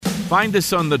Find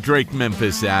us on the Drake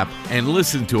Memphis app and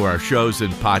listen to our shows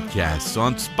and podcasts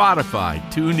on Spotify,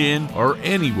 TuneIn, or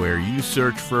anywhere you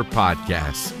search for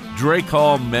podcasts.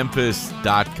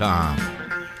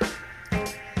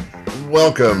 DrakeHallMemphis.com.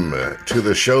 Welcome to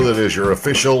the show that is your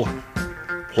official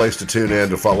place to tune in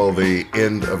to follow the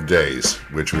end of days,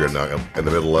 which we are now in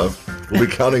the middle of. We'll be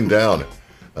counting down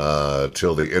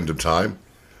till the end of time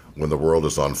when the world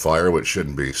is on fire, which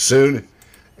shouldn't be soon.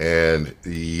 And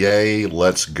yay,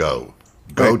 let's go.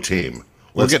 Go team.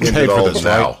 Let's end it all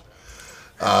now.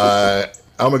 I'm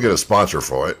going to get a sponsor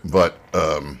for it, but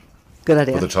good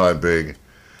idea. For the time being,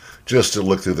 just to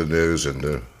look through the news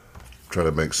and try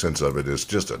to make sense of it is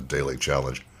just a daily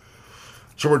challenge.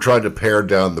 So we're trying to pare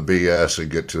down the BS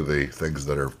and get to the things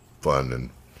that are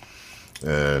fun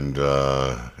and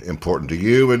important to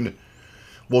you. And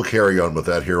we'll carry on with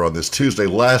that here on this Tuesday,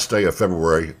 last day of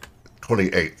February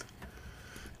 28th.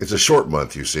 It's a short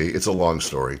month, you see. It's a long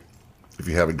story. If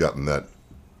you haven't gotten that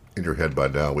in your head by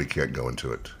now, we can't go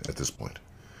into it at this point.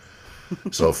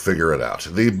 So figure it out.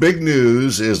 The big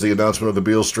news is the announcement of the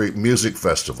Beale Street Music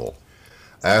Festival.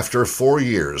 After 4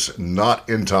 years not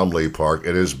in Tom Lee Park,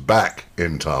 it is back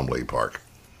in Tom Lee Park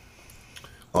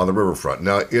on the riverfront.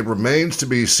 Now, it remains to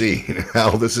be seen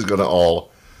how this is going to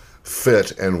all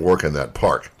fit and work in that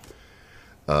park.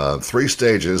 3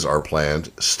 stages are planned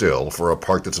still for a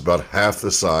park that's about half the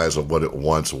size of what it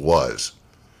once was.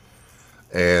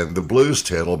 And the blues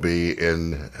tent will be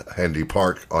in Handy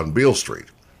Park on Beale Street.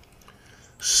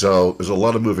 So there's a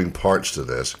lot of moving parts to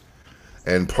this.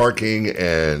 And parking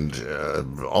and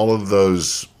all of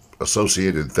those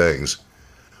associated things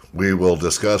we will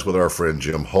discuss with our friend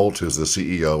Jim Holt, who's the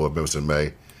CEO of Memphis in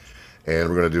May. And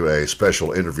we're going to do a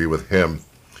special interview with him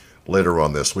later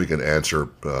on this week and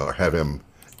have him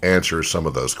answer some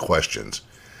of those questions.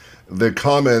 The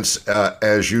comments,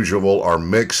 as usual, are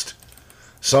mixed.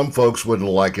 Some folks wouldn't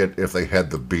like it if they had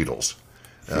the Beatles.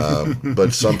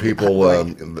 But some people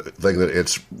think that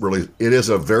it is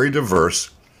a very diverse,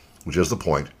 which is the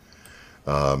point,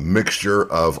 mixture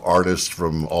of artists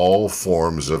from all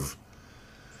forms of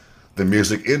the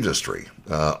music industry.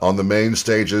 On the main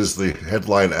stages, the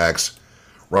headline acts,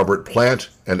 Robert Plant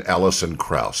and Alison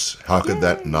Krauss. How could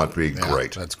that not be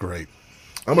great? That's great.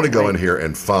 I'm going to go in here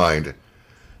and find,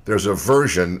 there's a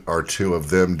version or two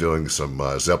of them doing some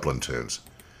Zeppelin tunes,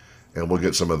 and we'll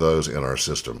get some of those in our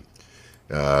system.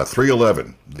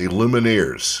 311, the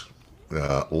Lumineers,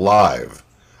 live,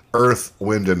 Earth,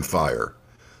 Wind, and Fire,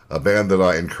 a band that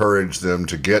I encouraged them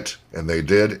to get, and they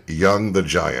did, Young the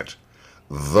Giant.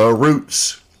 The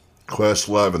Roots,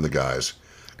 Questlove and the guys,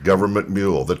 Government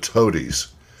Mule, the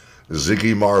Toadies,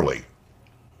 Ziggy Marley,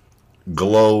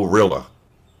 Glorilla,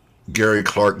 Gary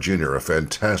Clark Jr., a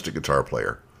fantastic guitar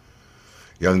player,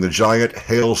 Young the Giant,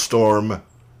 Hailstorm,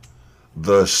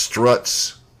 the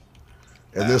Struts,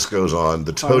 and this goes on,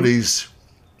 the Toadies,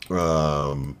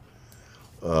 Los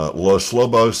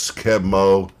Lobos, Keb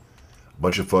Mo, a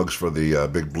bunch of folks for the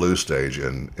big blue stage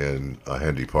in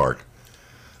Handy Park.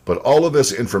 But all of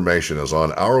this information is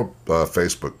on our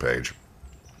Facebook page.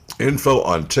 Info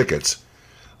on tickets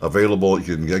available.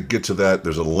 You can get to that.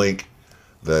 There's a link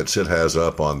that Sid has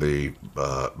up on the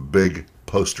big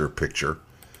poster picture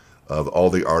of all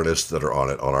the artists that are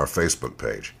on it on our Facebook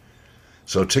page.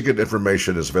 So ticket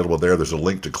information is available there. There's a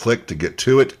link to click to get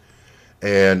to it.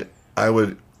 And I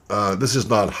would, this is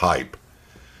not hype.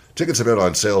 Tickets have been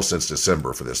on sale since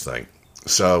December for this thing.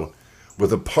 So with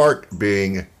the park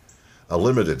being a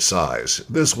limited size,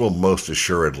 this will most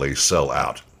assuredly sell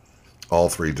out all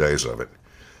 3 days of it.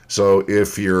 So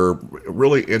if you're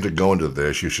really into going to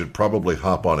this, you should probably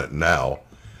hop on it now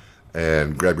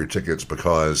and grab your tickets,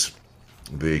 because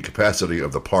the capacity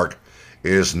of the park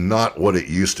is not what it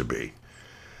used to be.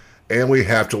 And we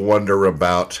have to wonder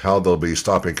about how they'll be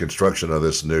stopping construction of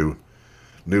this new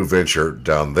venture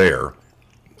down there,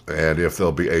 and if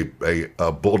there'll be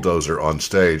a bulldozer on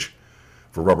stage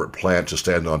for Robert Plant to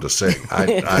stand on to sing. I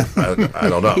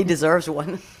don't know. He deserves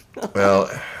one. Well,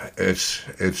 it's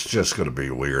just going to be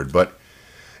weird. But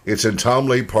it's in Tom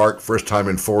Lee Park, first time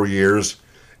in 4 years.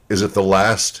 Is it the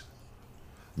last?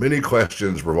 Many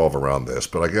questions revolve around this,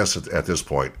 but I guess at this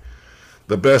point,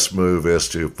 the best move is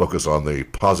to focus on the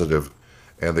positive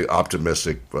and the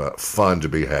optimistic fun to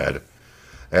be had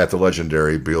at the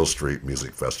legendary Beale Street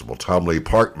Music Festival. Tom Lee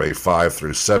Park, May 5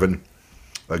 through 7.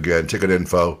 Again, ticket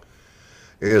info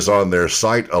is on their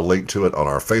site, a link to it on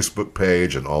our Facebook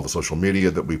page and all the social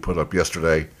media that we put up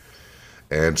yesterday.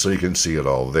 And so you can see it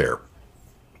all there.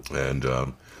 And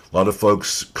a lot of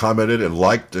folks commented and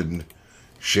liked and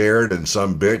shared, and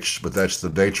some bitched, but that's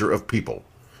the nature of people.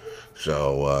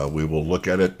 So we will look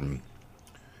at it and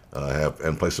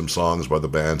and play some songs by the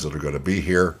bands that are going to be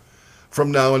here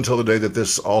from now until the day that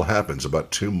this all happens,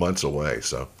 about 2 months away.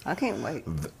 So I can't wait.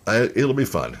 it'll be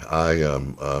fun.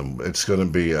 It's going to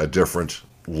be a different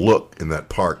look in that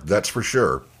park, that's for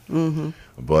sure. Mm-hmm.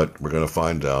 But we're going to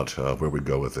find out where we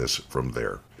go with this from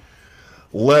there.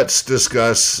 Let's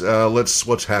discuss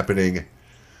what's happening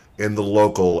in the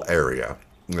local area.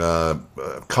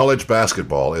 College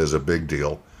basketball is a big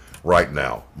deal right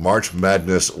now. March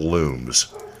Madness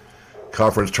looms.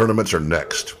 Conference tournaments are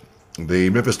next. The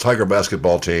Memphis Tiger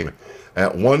basketball team,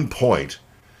 at one point,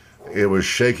 it was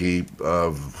shaky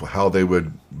of how they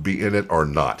would be in it or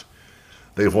not.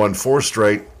 They've won 4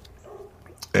 straight,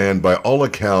 and by all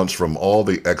accounts from all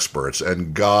the experts,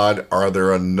 and God, are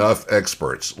there enough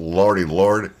experts? Lordy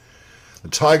Lord. The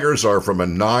Tigers are from a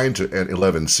 9 to an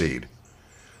 11 seed.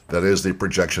 That is the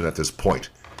projection at this point.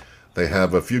 They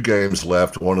have a few games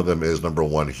left. One of them is number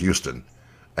 1 Houston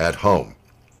at home.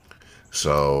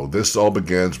 So this all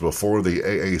begins before the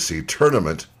AAC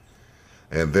tournament,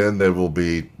 and then there will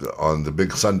be on the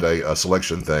big Sunday a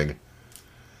selection thing.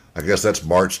 I guess that's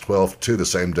March 12th too, the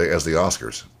same day as the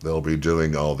Oscars. They'll be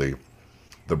doing all the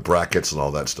brackets and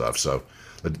all that stuff. So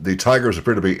the Tigers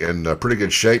appear to be in pretty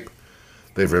good shape.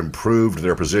 They've improved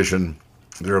their position.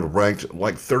 They're ranked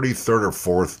like 33rd or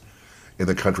 4th in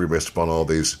the country based upon all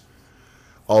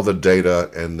the data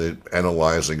and the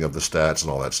analyzing of the stats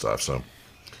and all that stuff. So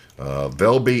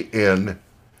they'll be in,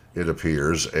 it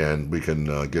appears, and we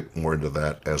can get more into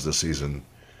that as the season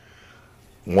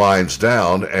winds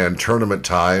down and tournament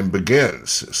time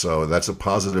begins. So that's a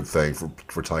positive thing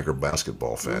for Tiger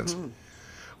basketball fans. Mm-hmm.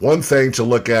 One thing to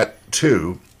look at,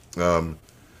 too,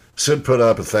 Sid put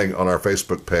up a thing on our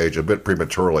Facebook page a bit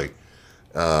prematurely,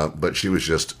 but she was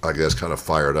just, I guess, kind of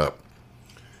fired up.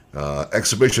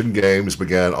 Exhibition games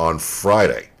began on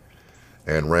Friday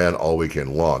and ran all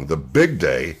weekend long. The big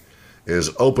day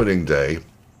is opening day,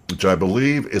 which I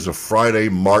believe is a Friday,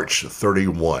 March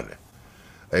 31.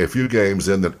 A few games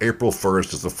in, then April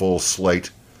 1st is the full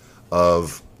slate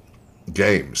of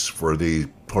games for the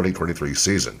 2023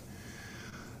 season.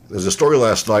 There's a story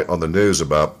last night on the news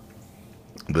about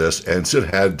this, and Sid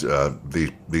had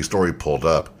the story pulled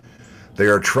up. They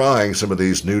are trying some of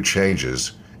these new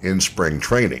changes in spring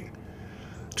training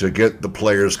to get the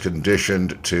players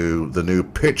conditioned to the new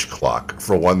pitch clock,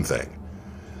 for one thing.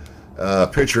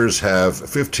 Pitchers have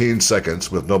 15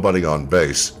 seconds with nobody on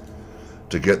base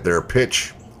to get their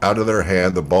pitch out of their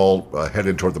hand, the ball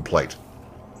headed toward the plate.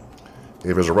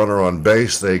 If there's a runner on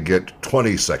base, they get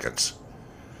 20 seconds.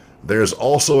 There's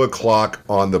also a clock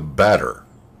on the batter.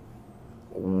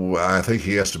 I think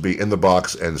he has to be in the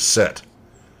box and set.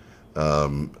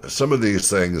 Some of these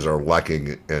things are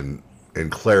lacking in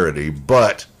clarity,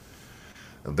 but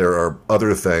there are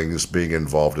other things being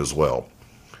involved as well.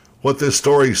 What this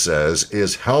story says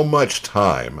is how much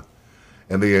time,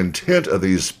 and the intent of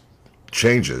these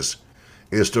changes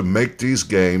is to make these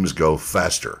games go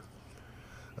faster.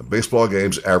 Baseball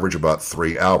games average about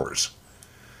 3 hours.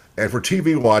 And for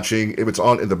TV watching, if it's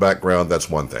on in the background,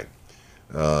 that's one thing.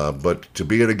 But to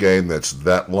be at a game that's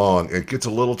that long, it gets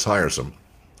a little tiresome.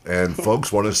 And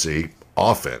folks want to see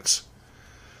offense.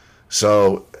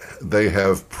 So they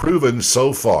have proven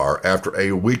so far, after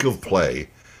a week of play,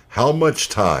 how much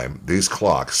time these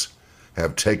clocks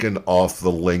have taken off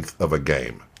the length of a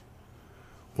game.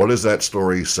 What does that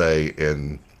story say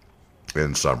in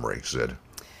summary, Sid?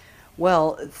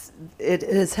 Well, it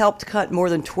has helped cut more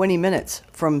than 20 minutes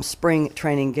from spring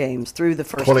training games through the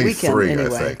first weekend, 23,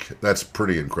 anyway. I think. That's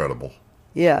pretty incredible.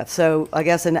 Yeah, so I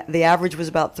guess the average was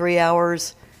about 3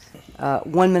 hours,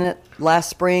 1 minute last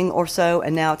spring or so,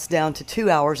 and now it's down to 2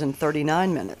 hours and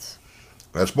 39 minutes.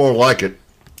 That's more like it.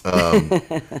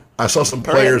 I saw some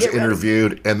players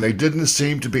interviewed, and they didn't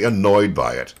seem to be annoyed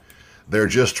by it. They're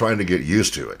just trying to get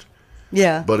used to it.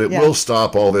 Yeah. But it will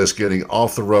stop all this getting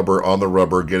off the rubber, on the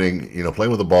rubber, getting,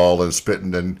 playing with the ball and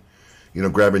spitting and,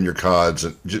 grabbing your cods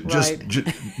and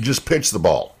just pitch the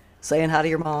ball. Saying hi to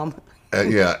your mom.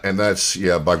 And that's,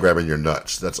 by grabbing your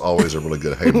nuts. That's always a really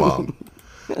good, hey, mom.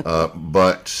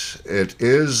 But it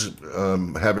is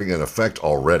having an effect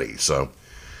already. So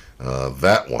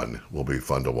that one will be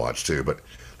fun to watch, too. But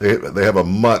they have a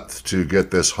month to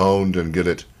get this honed and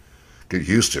get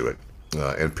used to it.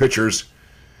 And pitchers,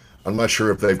 I'm not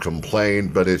sure if they've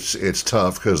complained, but it's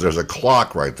tough because there's a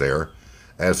clock right there,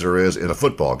 as there is in a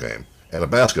football game and a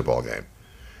basketball game.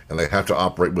 And they have to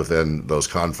operate within those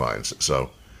confines. So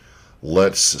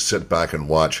let's sit back and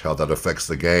watch how that affects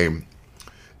the game,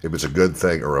 if it's a good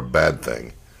thing or a bad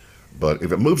thing. But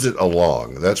if it moves it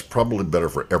along, that's probably better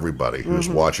for everybody who's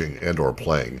watching and or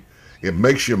playing. It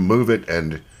makes you move it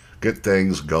and get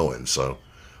things going. So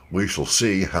we shall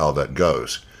see how that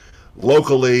goes.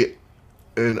 Locally,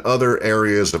 in other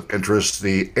areas of interest,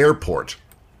 the airport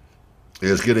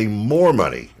is getting more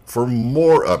money for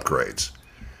more upgrades.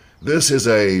 This is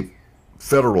a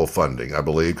federal funding, I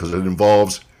believe, because it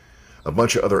involves a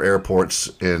bunch of other airports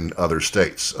in other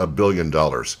states, $1 billion.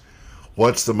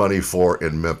 What's the money for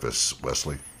in Memphis,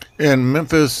 Wesley? In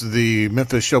Memphis, the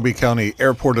Memphis-Shelby County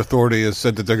Airport Authority has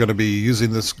said that they're going to be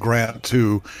using this grant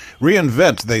to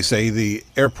reinvent, they say, the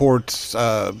airport's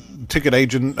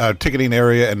ticketing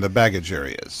area and the baggage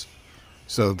areas.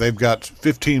 So they've got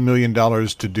 $15 million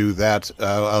to do that.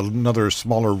 Another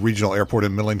smaller regional airport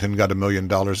in Millington got $1 million.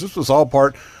 This was all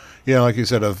part, like you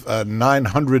said, of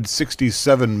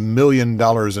 $967 million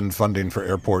in funding for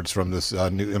airports from this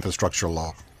new infrastructure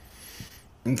law.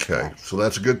 Okay, so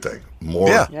that's a good thing. More,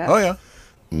 Yeah. Oh yeah,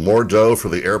 more dough for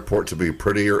the airport to be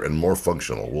prettier and more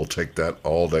functional. We'll take that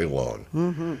all day long.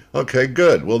 Mm-hmm. Okay,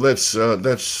 good. Well, that's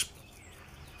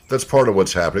part of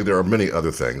what's happening. There are many other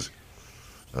things.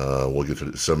 We'll get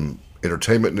to some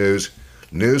entertainment news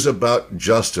about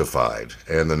Justified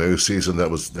and the new season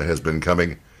that has been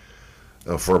coming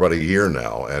for about a year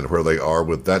now, and where they are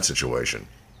with that situation.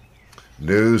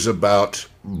 News about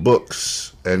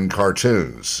books and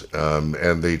cartoons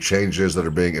and the changes that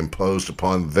are being imposed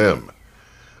upon them.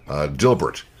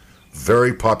 Dilbert,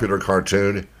 very popular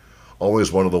cartoon,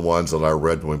 always one of the ones that I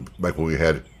read back when we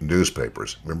had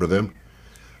newspapers. Remember them?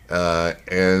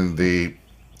 And the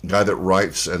guy that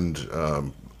writes and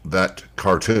that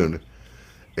cartoon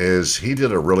he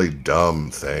did a really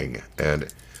dumb thing.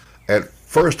 And at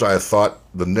first I thought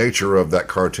the nature of that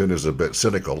cartoon is a bit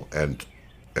cynical and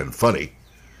funny.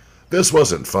 This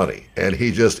wasn't funny, and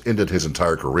he just ended his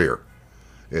entire career.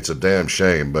 It's a damn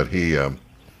shame, but I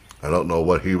don't know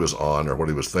what he was on or what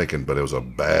he was thinking, but it was a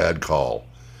bad call.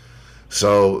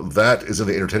 So that is in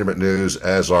the entertainment news,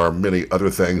 as are many other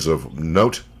things of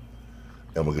note,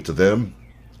 and we'll get to them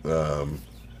in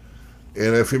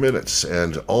a few minutes.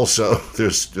 And also,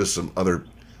 there's just some other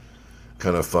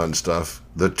kind of fun stuff.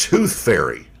 The Tooth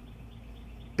Fairy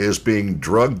is being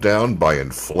drugged down by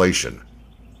inflation.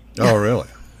 Oh, really?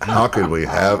 How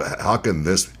can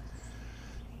this...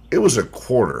 It was a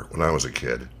quarter when I was a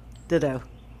kid. Ditto.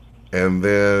 And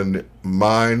then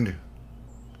mine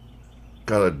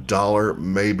got $1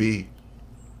 maybe.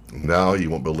 Now you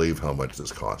won't believe how much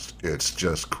this cost. It's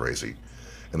just crazy.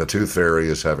 And the Tooth Fairy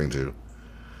is having to,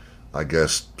 I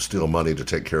guess, steal money to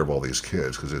take care of all these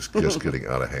kids because it's just getting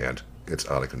out of hand.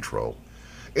 It's out of control.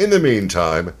 In the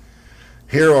meantime,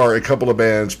 here are a couple of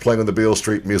bands playing on the Beale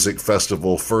Street Music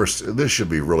Festival. First, this should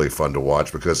be really fun to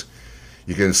watch because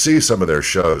you can see some of their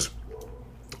shows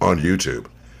on YouTube.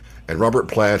 And Robert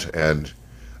Plant and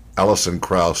Alison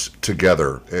Krauss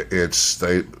together,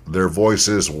 their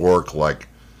voices work like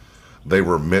they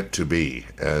were meant to be,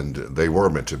 and they were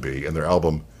meant to be. And their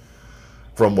album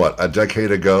from a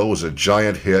decade ago was a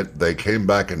giant hit. They came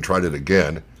back and tried it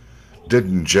again.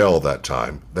 Didn't gel that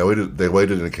time. They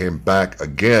waited and came back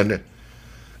again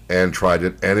and tried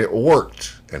it, and it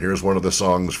worked. And here's one of the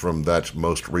songs from that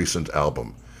most recent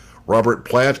album. Robert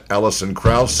Plant, Alison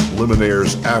Krauss,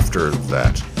 Lumineers after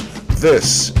that.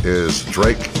 This is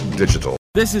Drake Digital.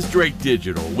 This is Drake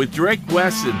Digital with Drake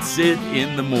West and Sid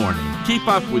in the morning. Keep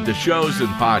up with the shows and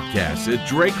podcasts at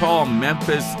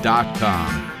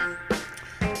drakehallmemphis.com.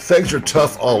 Things are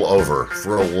tough all over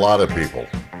for a lot of people.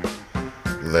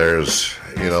 There's,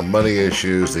 money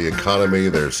issues, the economy,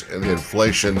 there's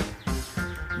inflation,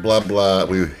 blah, blah.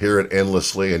 We hear it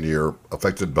endlessly, and you're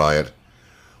affected by it,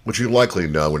 which you likely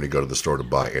know when you go to the store to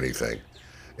buy anything.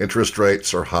 Interest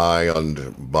rates are high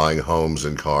on buying homes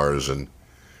and cars, and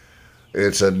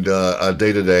it's a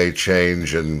day-to-day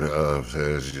change, and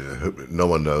no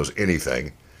one knows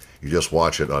anything. You just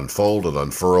watch it unfold and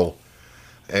unfurl.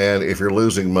 And if you're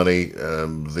losing money,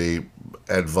 the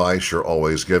advice you're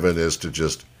always given is to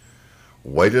just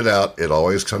wait it out. It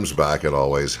always comes back. It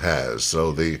always has.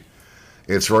 So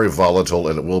it's very volatile,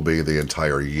 and it will be the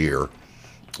entire year,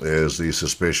 is the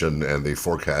suspicion and the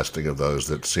forecasting of those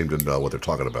that seem to know what they're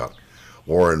talking about.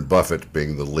 Warren Buffett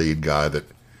being the lead guy that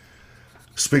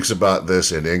speaks about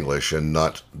this in English and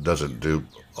doesn't do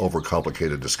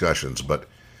overcomplicated discussions. But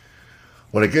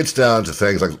when it gets down to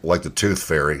things like the Tooth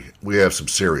Fairy, we have some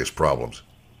serious problems.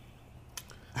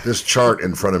 This chart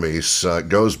in front of me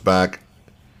goes back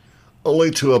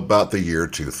only to about the year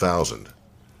 2000.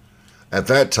 At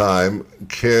that time,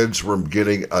 kids were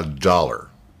getting $1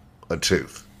 a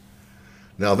tooth.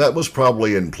 Now, that was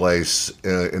probably in place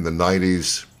in the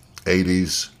 90s,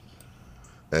 80s,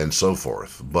 and so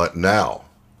forth. But now,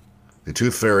 the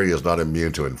Tooth Fairy is not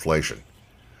immune to inflation.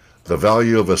 The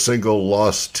value of a single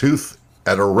lost tooth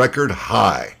at a record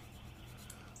high.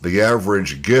 The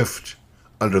average gift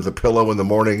under the pillow in the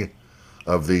morning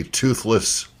of the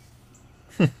toothless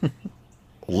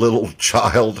little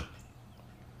child,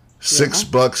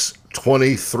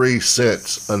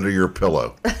 $6.23 under your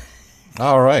pillow.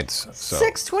 All right. So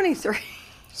 623.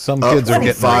 some kids are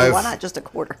getting five. Why not just a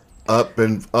quarter? Up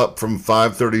from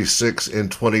 536 in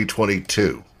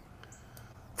 2022.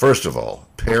 First of all,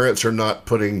 parents are not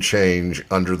putting change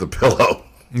under the pillow.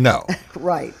 no.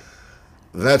 Right.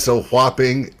 That's a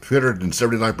whopping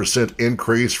 379%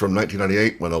 increase from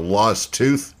 1998 when a lost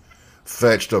tooth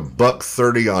fetched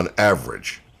 $1.30 on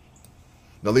average.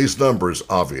 Now these numbers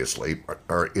obviously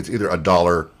are it's either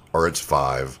 $1 or it's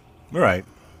 $5. Right.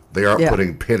 They aren't Yeah.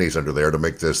 putting pennies under there to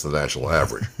make this the national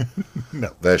average. No.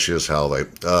 That's just how they.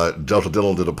 Delta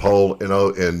Dental did a poll,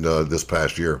 in this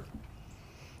past year.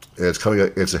 It's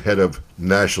coming. It's ahead of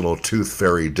National Tooth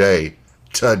Fairy Day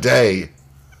today.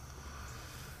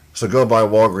 So go by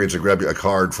Walgreens and grab you a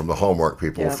card from the Hallmark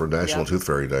people Yep, for National yep. Tooth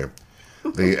Fairy Day.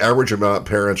 The average amount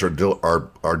parents are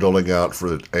doling out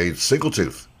for a single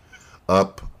tooth,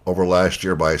 up over last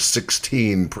year by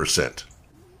 16%.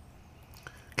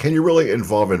 Can you really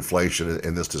involve inflation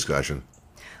in this discussion?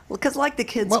 Well, because like the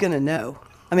kid's Well- going to know.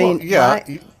 I mean, Well, yeah.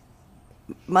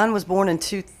 mine was born in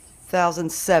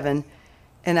 2007,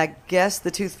 and I guess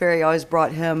the Tooth Fairy always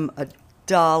brought him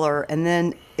 $1, and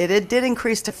then it did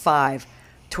increase to $5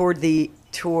 toward the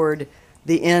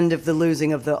end of the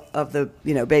losing of the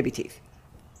baby teeth.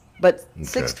 But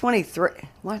 623,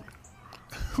 what?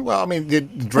 Well, I mean,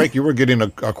 Drake, you were getting a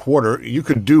quarter. You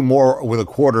could do more with a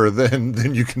quarter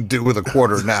than you can do with a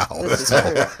quarter now. This is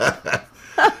true.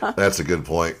 That's a good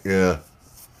point. Yeah.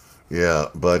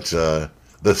 But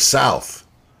the South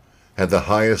had the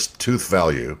highest tooth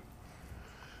value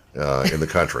in the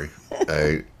country,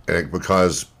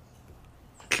 because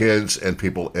kids and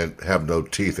people have no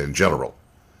teeth in general.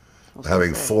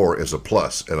 Having 4 is a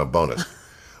plus and a bonus.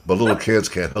 But little kids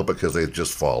can't help it because they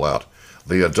just fall out.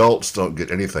 The adults don't get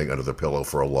anything under the pillow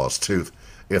for a lost tooth.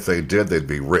 If they did, they'd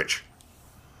be rich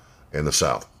in the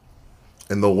South.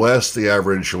 In the West, the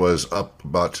average was up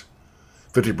about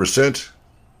 50%,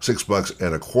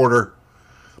 $6.25,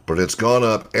 but it's gone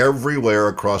up everywhere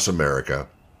across America.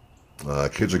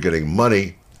 Kids are getting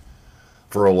money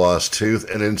for a lost tooth,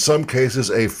 and in some cases,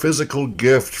 a physical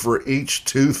gift for each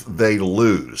tooth they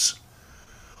lose.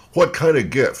 What kind of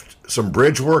gift? Some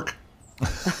bridge work?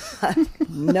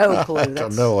 No clue. I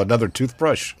don't know. Another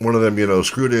toothbrush. One of them,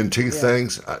 screwed-in teeth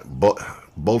things,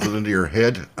 bolted into your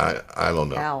head? I don't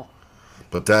know. Ow.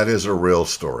 But that is a real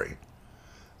story.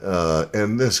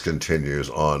 And this continues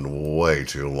on way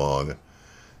too long.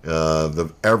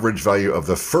 The average value of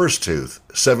the first tooth,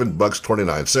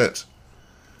 $7.29.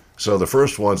 So the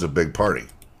first one's a big party.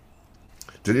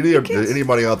 Did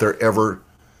anybody out there ever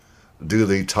do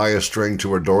the tie a string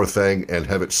to a door thing and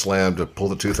have it slammed to pull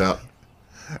the tooth out?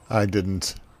 I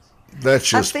didn't. That's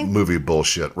just think- movie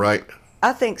bullshit, right?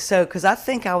 I think so, because I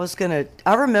think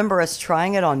I remember us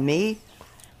trying it on me,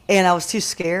 and I was too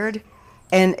scared,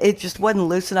 and it just wasn't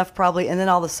loose enough probably, and then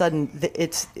all of a sudden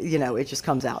it just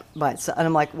comes out by itself, and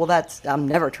I'm like, well, I'm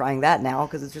never trying that now,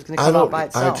 because it's just going to come out by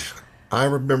itself. I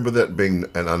remember that being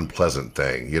an unpleasant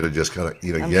thing. You'd have just kind of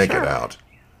yank sure. it out.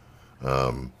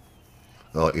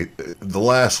 The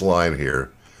last line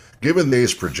here, given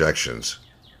these projections,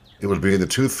 it would be in the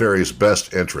Tooth Fairy's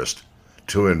best interest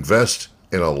to invest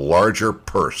in a larger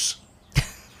purse.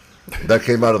 That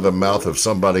came out of the mouth of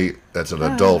somebody that's an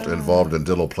adult involved in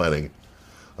dental planning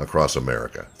across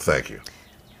America. Thank you.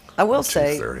 I will Tooth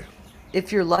say, Fairy.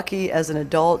 if you're lucky as an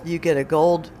adult, you get a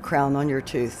gold crown on your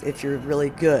tooth if you're really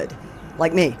good,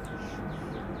 like me.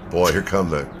 Boy,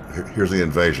 here's the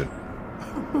invasion.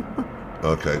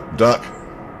 Okay, duck.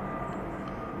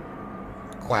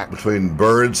 Quack. Between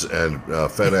birds and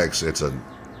FedEx,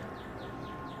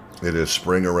 it is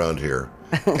spring around here.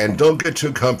 And don't get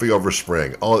too comfy over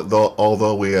spring.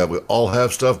 Although we all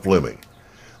have stuff blooming,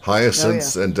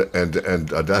 hyacinths and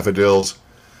daffodils.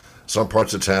 Some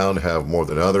parts of town have more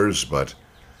than others, but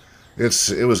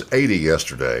it was 80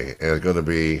 yesterday, and it's going to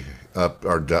be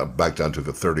back down to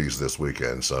the 30s this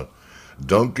weekend. So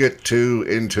don't get too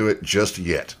into it just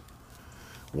yet.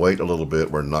 Wait a little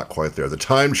bit. We're not quite there. The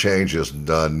time change is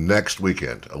done next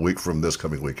weekend, a week from this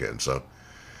coming weekend. So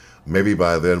maybe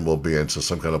by then we'll be into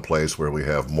some kind of place where we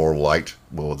have more light.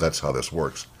 Well, that's how this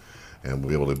works. And we'll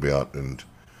be able to be out and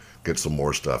get some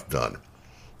more stuff done.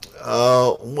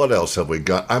 What else have we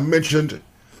got? I mentioned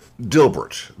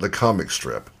Dilbert, the comic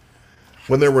strip.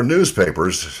 When there were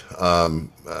newspapers,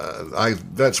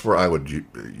 that's where I would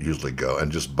usually go and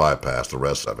just bypass the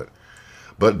rest of it.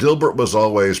 But Dilbert was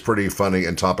always pretty funny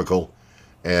and topical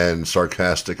and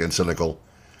sarcastic and cynical.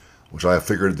 which I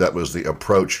figured that was the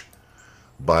approach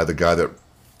by the guy that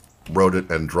wrote it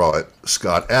and draw it,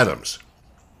 Scott Adams.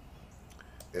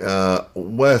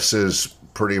 Wes is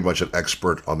pretty much an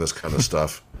expert on this kind of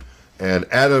stuff, and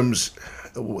Adams,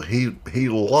 he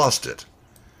lost it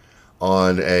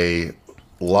on a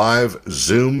live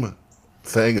Zoom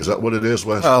thing. Is that what it is,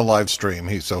 Wes? Live stream.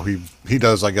 He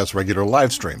does, I guess, regular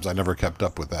live streams. I never kept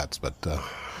up with that, but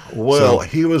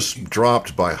he was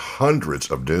dropped by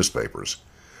hundreds of newspapers.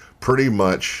 Pretty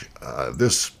much,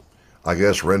 this, I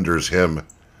guess, renders him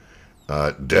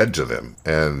dead to them,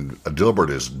 and Dilbert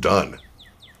is done.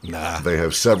 Nah. They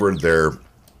have severed their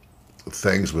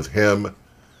things with him.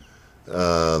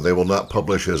 They will not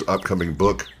publish his upcoming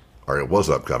book, or it was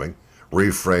upcoming,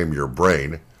 Reframe Your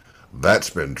Brain. That's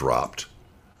been dropped.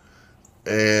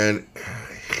 And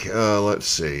let's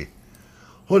see.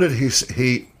 What did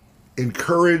he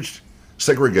encouraged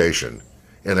segregation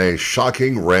in a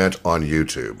shocking rant on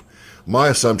YouTube. My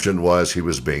assumption was he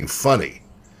was being funny.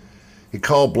 He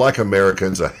called black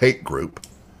Americans a hate group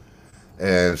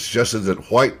and suggested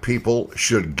that white people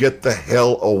should get the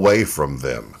hell away from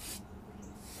them.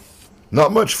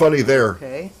 Not much funny there.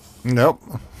 Okay. Nope.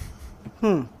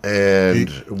 And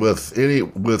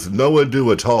with no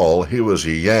ado at all, he was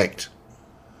yanked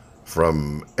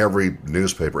from every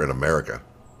newspaper in America.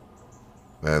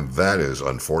 And that is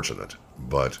unfortunate,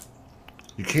 but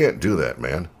you can't do that,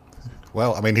 man.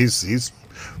 Well, I mean, he's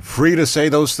free to say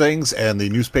those things, and the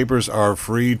newspapers are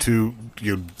free to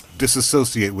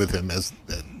disassociate with him.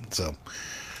 So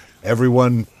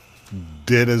everyone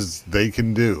did as they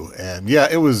can do, and yeah,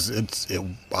 it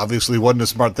obviously wasn't a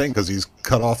smart thing because he's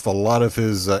cut off a lot of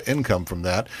his income from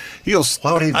that.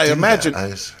 Why would he do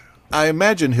that? I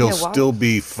imagine he'll why? still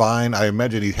be fine. I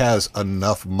imagine he has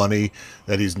enough money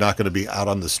that he's not going to be out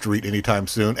on the street anytime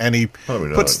soon. And he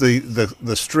puts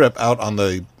the strip out on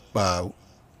the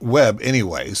web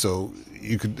anyway, so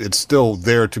it's still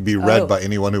there to be read by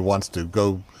anyone who wants to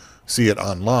go see it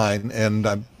online.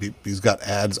 And he's got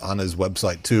ads on his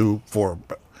website too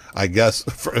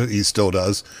he still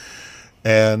does.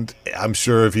 And I'm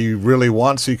sure if he really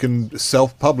wants, he can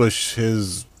self-publish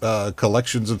his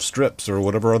collections of strips or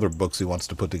whatever other books he wants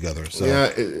to put together. So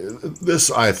yeah,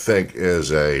 this I think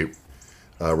is a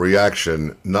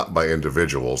reaction not by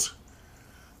individuals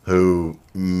who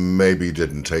maybe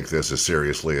didn't take this as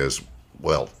seriously as,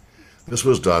 well, this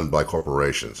was done by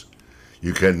corporations.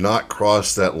 You cannot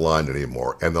cross that line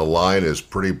anymore, and the line is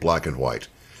pretty black and white.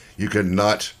 You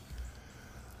cannot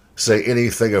say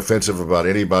anything offensive about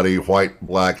anybody, white,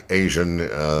 black, Asian.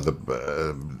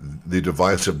 The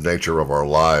divisive nature of our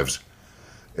lives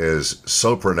is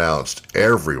so pronounced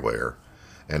everywhere,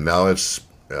 and now it's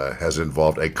has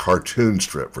involved a cartoon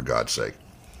strip, for God's sake.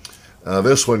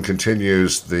 This one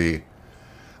continues the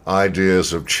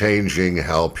ideas of changing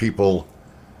how people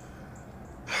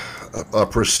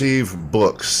perceive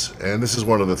books, and this is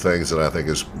one of the things that I think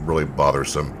is really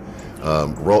bothersome.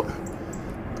 I'm going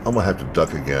to have to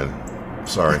duck again.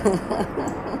 Sorry.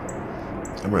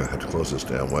 I'm going to have to close this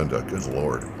damn window. Good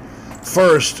Lord.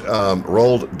 First,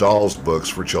 Roald Dahl's books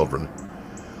for children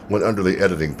went under the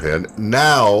editing pen.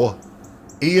 Now,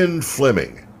 Ian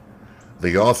Fleming,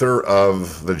 the author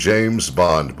of the James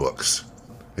Bond books,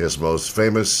 his most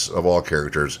famous of all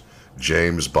characters,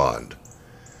 James Bond.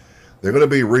 They're going to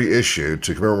be reissued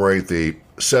to commemorate the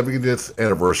 70th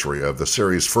anniversary of the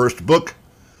series' first book,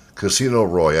 Casino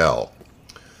Royale.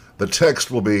 The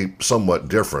text will be somewhat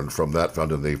different from that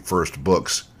found in the first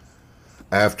books,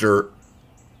 after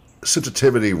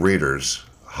sensitivity readers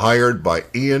hired by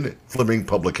Ian Fleming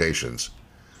Publications,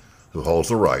 who holds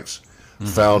the rights,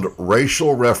 found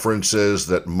racial references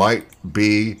that might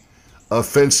be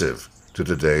offensive to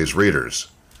today's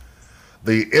readers.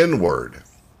 The N-word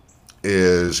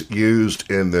is used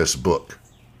in this book.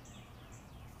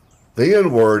 The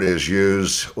N-word is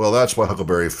used, well, that's why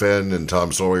Huckleberry Finn and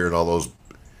Tom Sawyer and all those,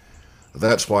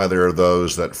 that's why there are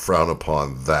those that frown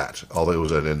upon that. Although it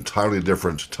was an entirely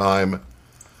different time.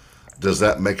 Does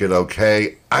that make it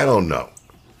okay? I don't know.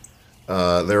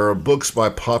 There are books by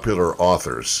popular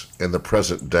authors in the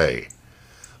present day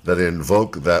that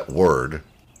invoke that word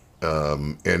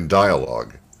in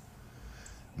dialogue.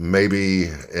 Maybe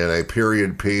in a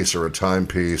period piece or a time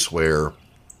piece where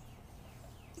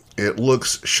it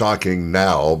looks shocking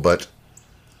now, but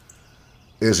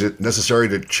is it necessary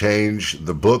to change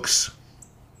the books?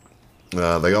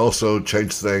 They also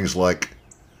change things like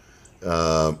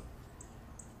a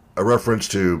reference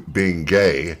to being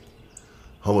gay,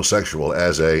 homosexual,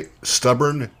 as a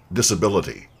stubborn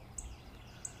disability.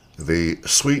 The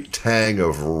sweet tang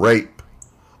of rape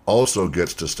also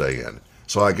gets to stay in.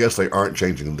 So I guess they aren't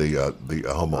changing the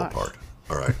homo part.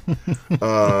 All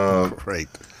right. Great.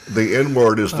 The N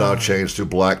word is now changed to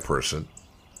black person.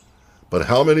 But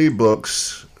how many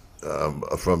books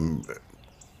from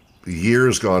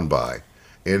years gone by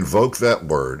invoke that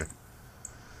word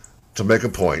to make a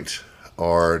point,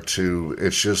 or to,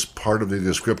 it's just part of the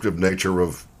descriptive nature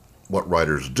of what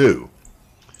writers do.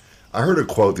 I heard a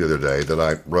quote the other day that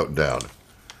I wrote down.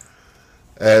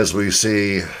 As we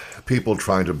see people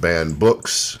trying to ban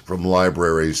books from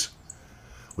libraries,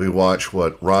 we watch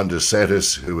what Ron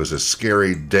DeSantis, who is a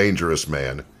scary, dangerous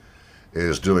man,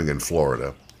 is doing in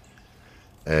Florida.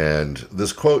 And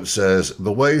this quote says,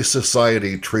 "The way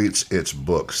society treats its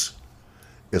books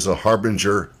is a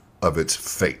harbinger of its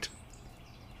fate."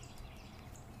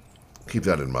 Keep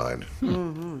that in mind.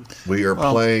 Mm-hmm. We are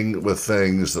playing with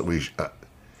things that we...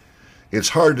 it's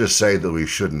hard to say that we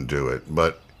shouldn't do it,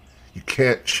 but you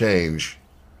can't change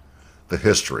the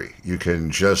history. You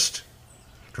can just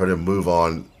try to move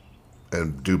on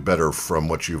and do better from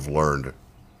what you've learned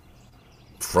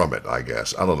from it, I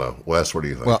guess. I don't know. Wes, what do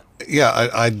you think? Well, yeah,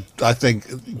 I think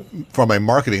from a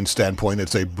marketing standpoint,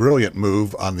 it's a brilliant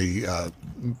move on the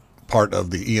part of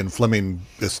the Ian Fleming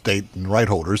estate and right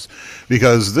holders,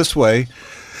 because this way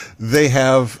they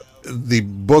have the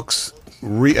books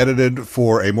re-edited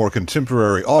for a more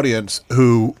contemporary audience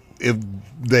who, if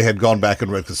they had gone back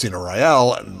and read Casino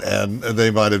Royale, and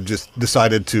they might have just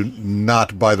decided to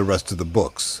not buy the rest of the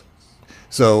books.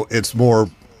 So it's more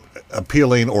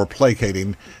appealing or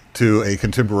placating to a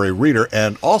contemporary reader,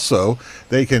 and also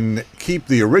they can keep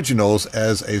the originals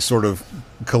as a sort of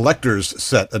collector's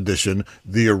set edition,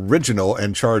 the original,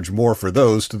 and charge more for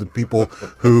those to the people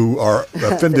who are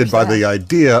offended by the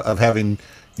idea of having,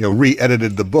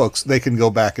 re-edited the books. They can go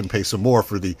back and pay some more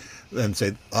for and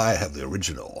say, I have the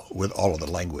original with all of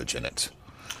the language in it.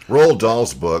 Roald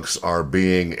Dahl's books are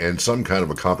being in some kind of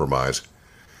a compromise.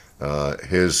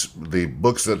 The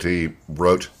books that he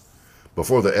wrote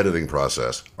before the editing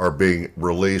process are being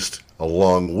released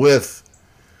along with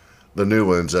the new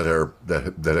ones that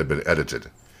have been edited.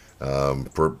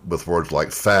 With words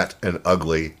like fat and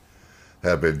ugly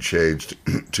have been changed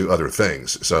to other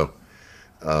things. So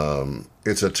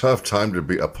it's a tough time to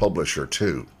be a publisher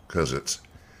too, because it's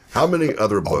how many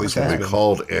other books can be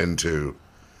called into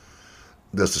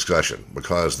this discussion,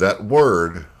 because that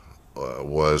word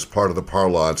was part of the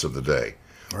parlance of the day.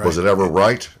 Right. Was it ever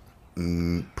right?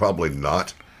 Probably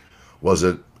not. Was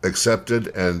it accepted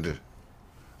and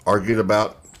argued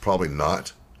about? Probably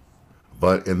not.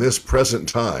 But in this present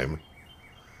time,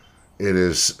 it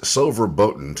is so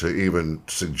verboten to even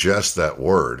suggest that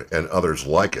word, and others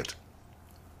like it.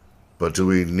 But do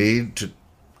we need to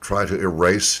try to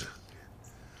erase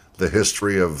the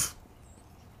history of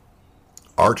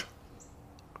art?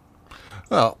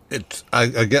 Well, I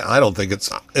don't think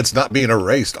it's not being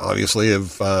erased. Obviously,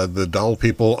 if the Dahl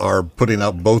people are putting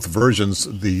out both versions,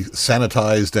 the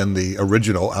sanitized and the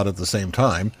original, out at the same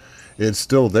time, it's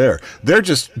still there.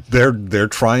 They're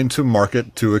trying to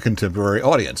market to a contemporary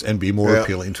audience and be more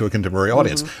appealing to a contemporary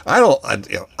audience. I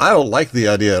don't like the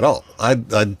idea at all.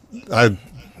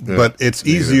 But it's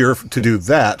easier to do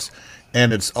that,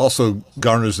 and it's also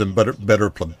garners them better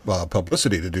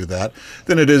publicity to do that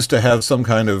than it is to have some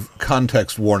kind of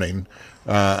context warning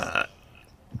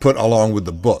put along with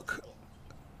the book.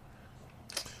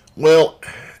 Well,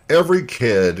 every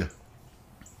kid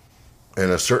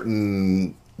in a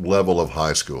certain level of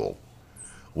high school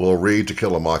will read To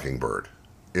Kill a Mockingbird.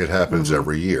 It happens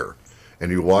every year.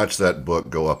 And you watch that book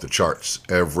go up the charts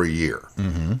every year.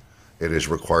 Mm-hmm. It is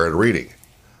required reading.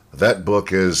 That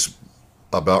book is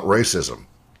about racism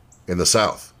in the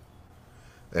South.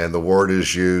 And the word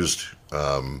is used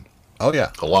a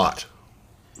lot.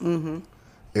 Mm-hmm.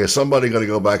 Is somebody going to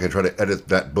go back and try to edit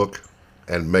that book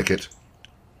and make it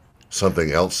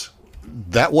something else?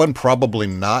 That one, probably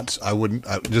not. I wouldn't,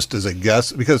 just as a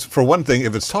guess, because for one thing,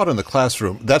 if it's taught in the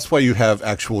classroom, that's why you have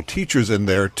actual teachers in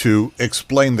there to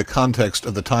explain the context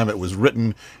of the time it was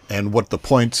written and what the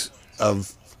point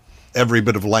of every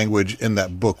bit of language in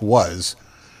that book was.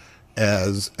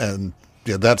 That's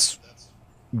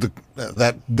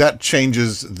that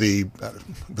changes the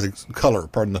color,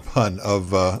 pardon the pun,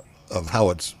 of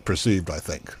how it's perceived, I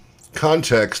think.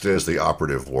 Context is the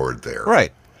operative word there.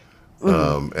 Right.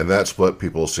 And that's what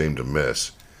people seem to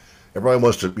miss. Everybody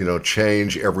wants to,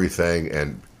 change everything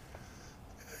and,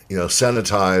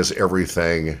 sanitize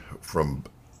everything from,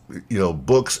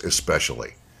 books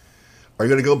especially. Are you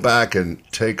going to go back and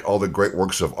take all the great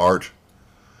works of art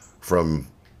from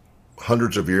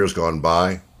hundreds of years gone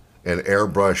by and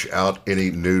airbrush out any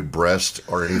nude breast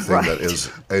or anything that is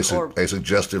a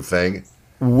suggestive thing?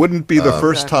 Wouldn't be the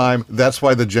first time. That's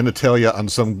why the genitalia on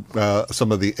some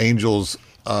of the angels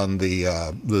on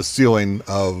the ceiling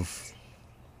of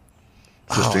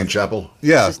Sistine Chapel.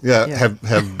 Yeah, Yeah.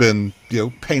 have been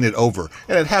painted over,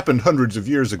 and it happened hundreds of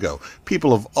years ago.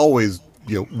 People have always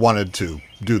wanted to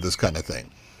do this kind of thing.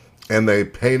 And they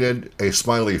painted a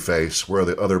smiley face where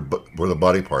the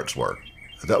body parts were.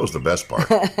 That was the best part.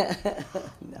 No.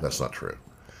 That's not true.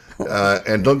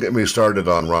 And don't get me started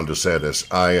on Ron DeSantis.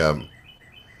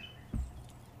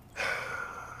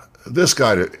 This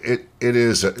guy, it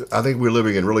is. I think we're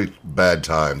living in really bad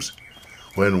times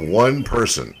when one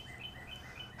person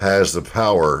has the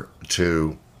power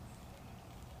to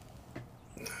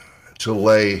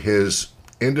lay his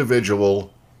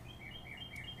individual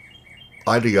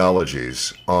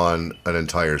ideologies on an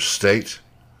entire state,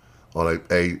 on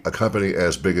a company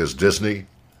as big as Disney.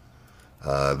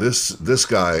 This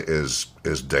guy is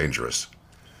dangerous,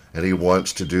 and he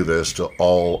wants to do this to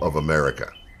all of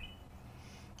America.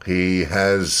 He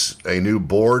has a new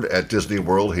board at Disney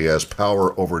World. He has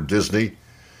power over Disney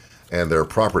and their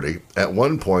property. At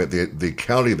one point, the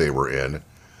county they were in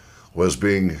was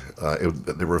they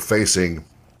were facing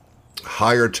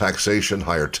higher taxation,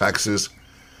 higher taxes.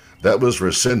 That was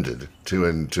rescinded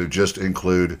to just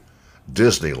include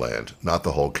Disneyland, not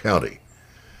the whole county.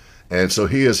 And so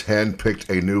he has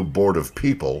handpicked a new board of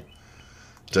people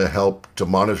to help to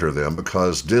monitor them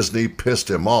because Disney pissed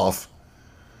him off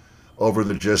over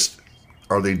the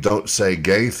they don't say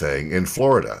gay thing in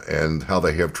Florida and how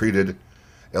they have treated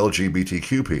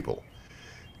LGBTQ people.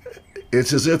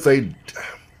 It's as if they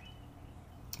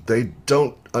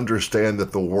don't understand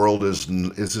that the world is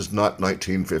not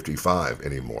 1955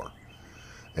 anymore,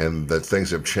 and that things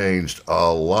have changed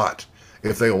a lot.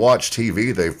 If they watch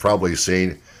TV, they've probably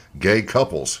seen gay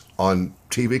couples on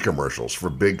TV commercials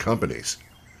for big companies.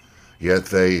 Yet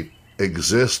they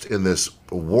exist in this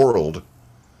world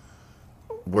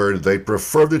where they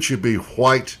prefer that you be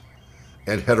white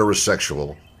and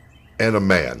heterosexual and a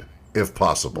man, if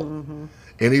possible. Mm-hmm.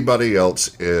 Anybody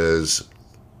else is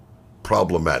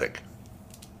problematic.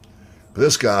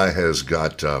 This guy has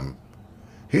got,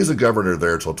 he's the governor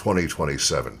there till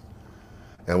 2027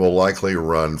 and will likely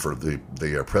run for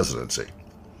the presidency.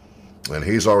 And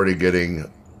he's already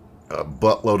getting a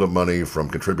buttload of money from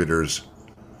contributors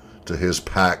to his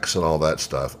PACs and all that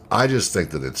stuff. I just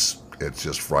think that it's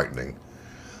just frightening.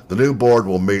 The new board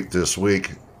will meet this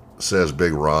week, says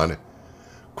Big Ron,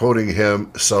 quoting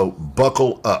him, "So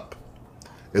buckle up.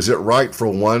 Is it right for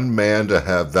one man to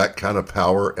have that kind of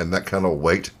power and that kind of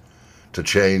weight to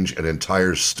change an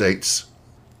entire state's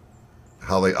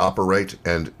how they operate,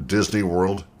 and Disney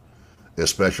World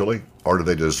especially? Or do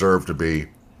they deserve to be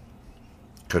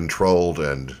controlled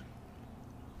and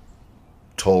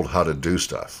told how to do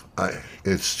stuff?"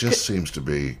 It's just nuts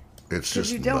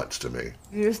to me.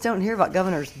 You just don't hear about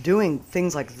governors doing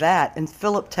things like that. And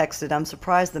Philip texted, "I'm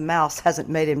surprised the mouse hasn't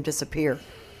made him disappear."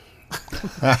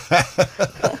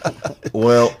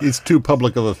 Well, he's too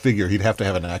public of a figure. He'd have to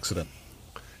have an accident.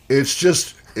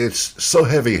 It's so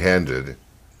heavy-handed,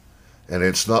 and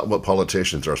it's not what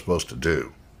politicians are supposed to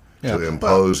do, to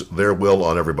impose their will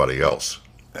on everybody else.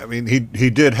 I mean, he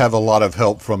did have a lot of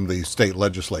help from the state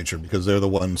legislature because they're the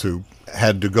ones who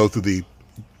had to go through the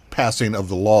passing of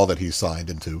the law that he signed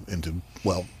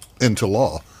into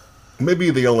law.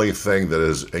 Maybe the only thing that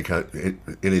is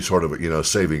any sort of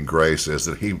saving grace is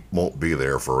that he won't be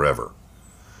there forever.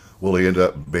 Will he end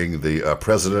up being the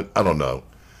president? I don't know,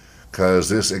 because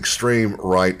this extreme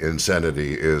right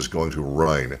insanity is going to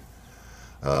ruin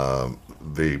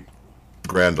the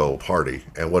grand old party,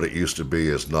 and what it used to be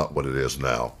is not what it is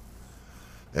now.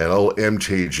 And old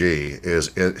MTG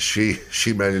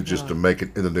she manages to make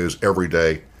it in the news every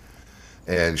day,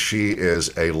 and she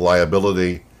is a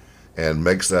liability and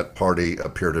makes that party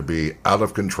appear to be out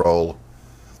of control.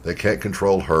 They can't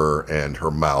control her and her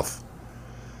mouth.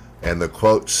 And the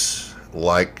quotes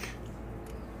like,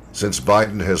 "Since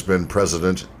Biden has been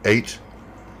president,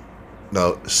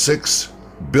 6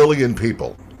 billion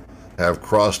people have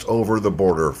crossed over the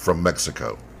border from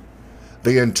Mexico.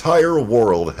 The entire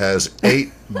world has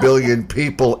 8 billion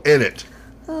people in it.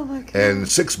 Oh my God. And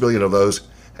 6 billion of those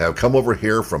have come over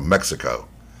here from Mexico.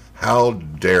 How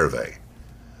dare they?"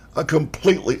 A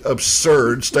completely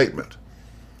absurd statement.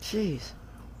 Jeez.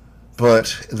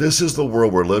 But this is the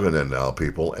world we're living in now,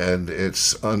 people, and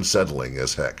it's unsettling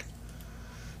as heck.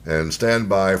 And stand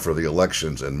by for the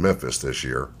elections in Memphis this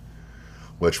year,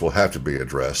 which will have to be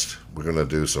addressed. We're going to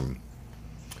do some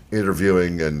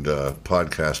interviewing and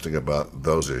podcasting about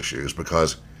those issues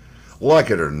because, like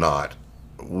it or not,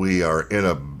 we are in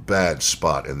a bad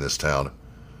spot in this town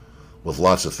with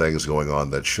lots of things going on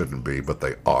that shouldn't be, but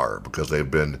they are, because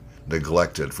they've been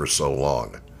neglected for so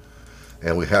long.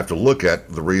 And we have to look at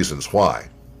the reasons why.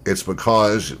 It's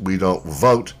because we don't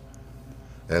vote,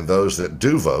 and those that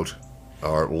do vote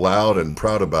are loud and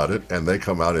proud about it, and they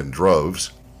come out in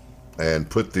droves and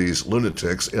put these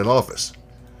lunatics in office,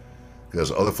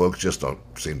 because other folks just don't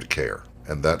seem to care.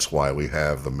 And that's why we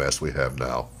have the mess we have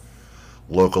now.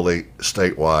 Locally,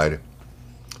 statewide,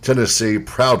 Tennessee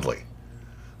proudly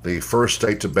the first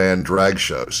state to ban drag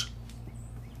shows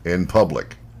in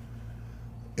public.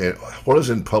 And what does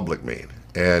in public mean?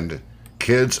 And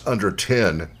kids under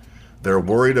 10, they're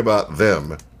worried about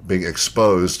them being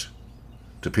exposed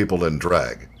to people in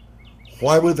drag.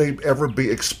 Why would they ever be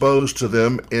exposed to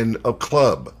them in a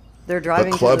club? They're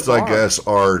driving the clubs, to the bar, I guess,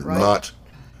 are right? not.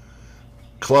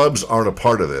 Clubs aren't a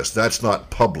part of this. That's not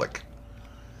public.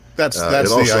 That's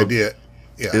it also- the idea.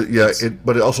 Yeah.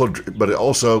 But it also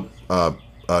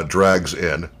drags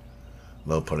in,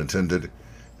 no pun intended,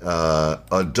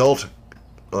 adult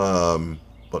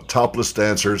topless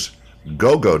dancers,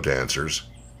 go-go dancers,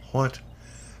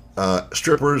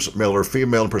 strippers, male or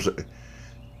female, if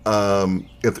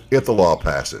the law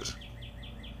passes.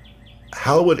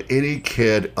 How would any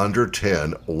kid under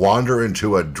 10 wander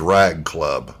into a drag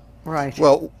club? Right.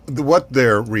 Well, what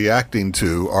they're reacting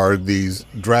to are these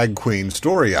drag queen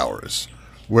story hours,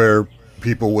 where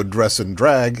people would dress in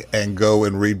drag and go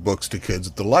and read books to kids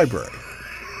at the library.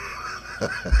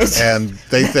 And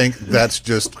they think that's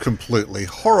just completely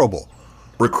horrible.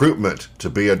 Recruitment to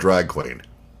be a drag queen.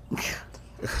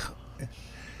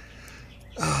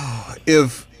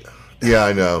 Yeah,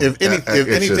 I know. If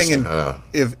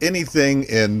anything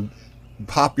in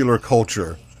popular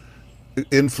culture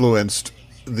influenced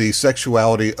the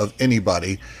sexuality of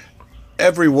anybody,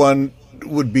 everyone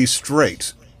would be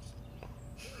straight.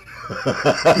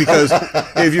 Because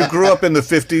if you grew up in the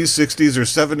 50s, 60s, or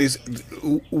 70s,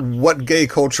 what gay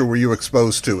culture were you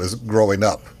exposed to as growing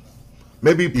up?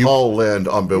 Maybe Paul Lynde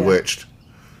on Bewitched.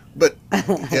 But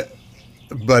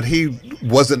but he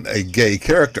wasn't a gay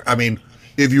character. I mean,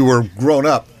 if you were grown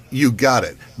up, you got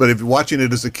it. But if you're watching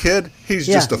it as a kid, he's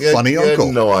just a funny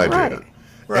uncle. No idea.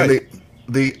 Right. And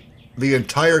the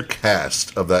entire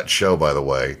cast of that show, by the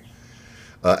way,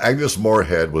 Agnes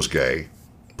Moorehead was gay,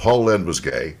 Paul Lynde was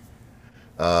gay,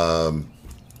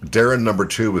 Darren number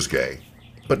 2 was gay,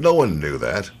 but no one knew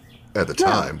that at the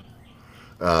time.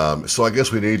 So I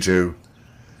guess we need to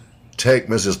take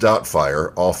Mrs.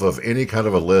 Doubtfire off of any kind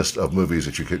of a list of movies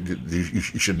that you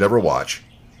should never watch.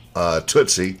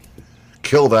 Tootsie,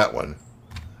 kill that one.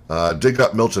 Dig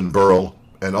up Milton Berle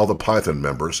and all the Python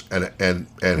members and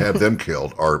have them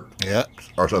killed or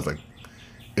something,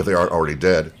 if they aren't already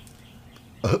dead.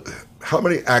 How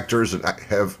many actors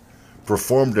have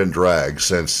performed in drag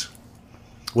since?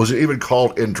 Was it even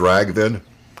called In Drag then?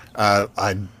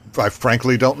 I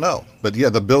frankly don't know. But yeah,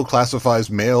 the bill classifies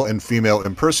male and female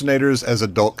impersonators as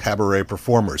adult cabaret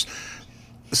performers.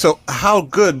 So how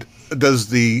good does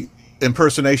the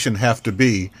impersonation have to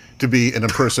be an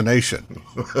impersonation?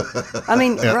 I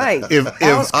mean, right. If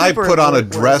Alice I Cooper put on a was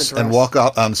dress and walk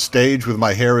out on stage with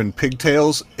my hair in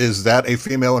pigtails, is that a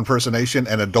female impersonation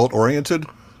and adult-oriented?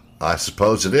 I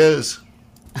suppose it is.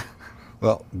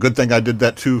 Well, good thing I did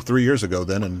that 2-3 years ago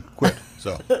then and quit.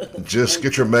 So just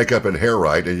get your makeup and hair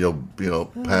right, and you'll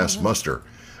pass muster.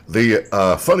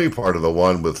 The funny part of the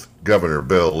one with Governor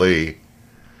Bill Lee,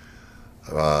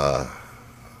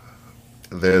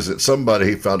 there's that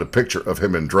somebody found a picture of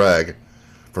him in drag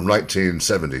from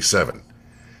 1977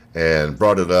 and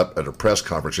brought it up at a press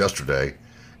conference yesterday,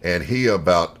 and he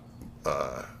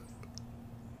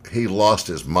lost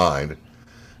his mind,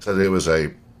 said it was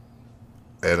an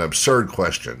absurd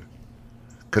question,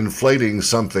 conflating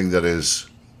something that is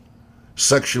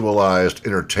sexualized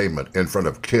entertainment in front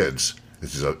of kids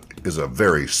is a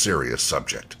very serious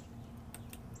subject.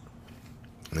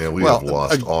 Yeah, we have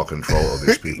lost all control of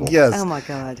these people. Yes. Oh my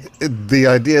God. The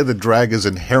idea that drag is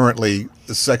inherently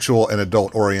sexual and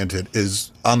adult oriented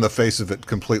is, on the face of it,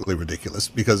 completely ridiculous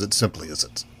because it simply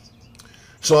isn't.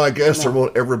 So I guess there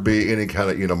won't ever be any kind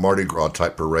of Mardi Gras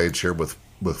type parades here with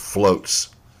floats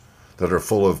that are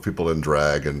full of people in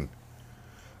drag, and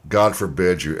God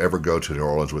forbid you ever go to New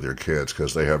Orleans with your kids,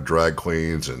 because they have drag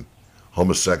queens and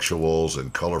homosexuals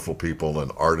and colorful people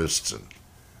and artists and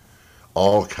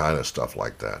all kind of stuff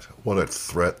like that. What a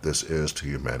threat this is to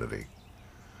humanity.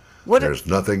 There's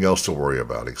nothing else to worry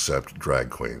about except drag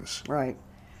queens. Right.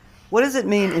 What does it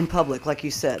mean in public, like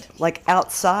you said? Like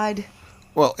outside?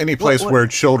 Well, any place where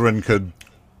children could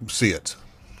see it.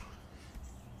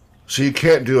 So you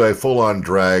can't do a full-on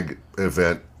drag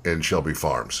event in Shelby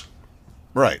Farms.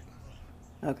 Right.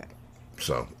 Okay.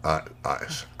 So I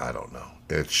don't know.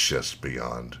 It's just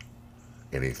beyond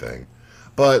anything.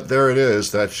 But there it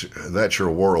is. That's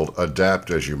your world. Adapt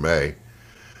as you may,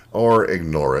 or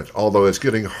ignore it. Although it's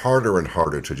getting harder and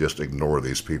harder to just ignore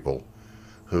these people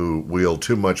who wield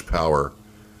too much power,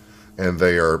 and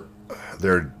they're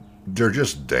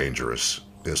just dangerous,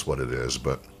 is what it is.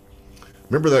 But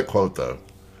remember that quote, though.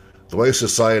 The way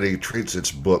society treats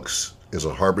its books is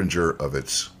a harbinger of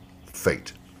its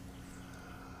fate.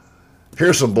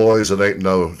 Here's some boys that ain't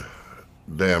no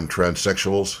damn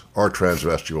transsexuals or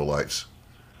transvestululites.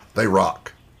 They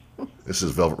rock. This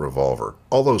is Velvet Revolver.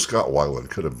 Although Scott Weiland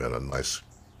could have been a nice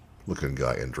looking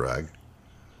guy in drag.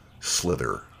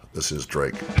 Slither. This is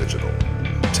Drake Digital.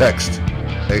 Text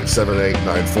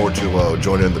 878-9420.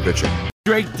 Join in the bitching.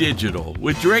 Drake Digital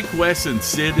with Drake West and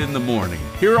Sid in the morning.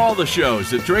 Hear all the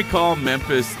shows at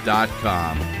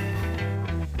drakecallmemphis.com.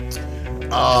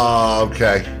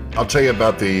 Okay. I'll tell you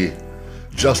about the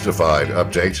Justified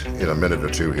update in a minute or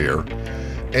two here.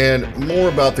 And more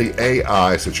about the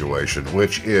AI situation,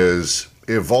 which is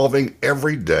evolving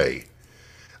every day.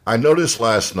 I noticed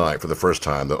last night for the first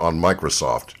time that on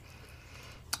Microsoft,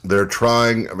 they're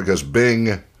trying, because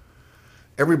Bing,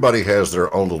 everybody has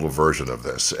their own little version of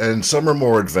this. And some are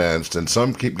more advanced and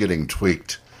some keep getting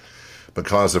tweaked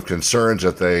because of concerns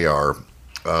that they are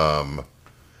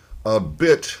a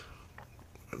bit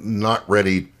not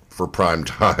ready for prime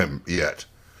time yet.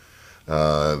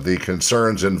 The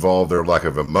concerns involve their lack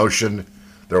of emotion,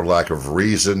 their lack of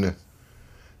reason,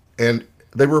 and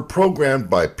they were programmed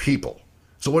by people.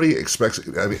 So what do you expect?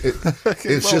 I mean,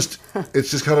 it's just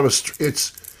kind of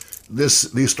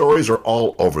these stories are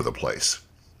all over the place,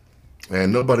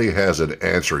 and nobody has an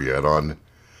answer yet on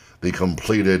the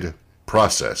completed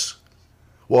process.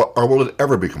 Well, or will it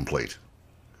ever be complete?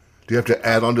 Do you have to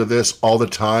add on to this all the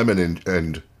time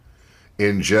and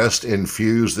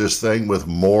infuse this thing with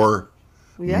more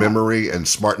memory and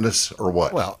smartness, or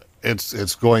what? Well,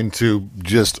 it's going to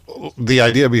just, the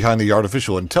idea behind the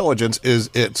artificial intelligence is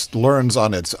it learns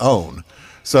on its own.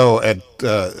 So at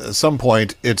some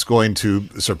point, it's going to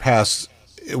surpass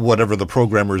whatever the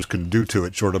programmers can do to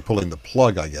it, short of pulling the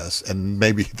plug, I guess. And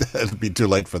maybe it'd be too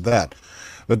late for that.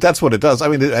 But that's what it does. I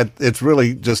mean, it's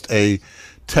really just a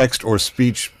text or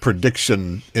speech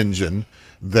prediction engine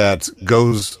that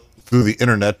goes through the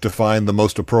internet to find the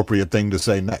most appropriate thing to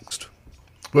say next.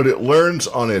 But it learns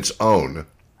on its own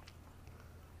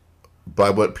by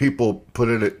what people put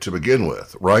in it to begin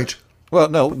with, right? Well,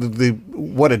 no.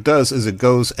 What it does is it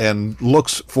goes and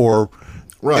looks for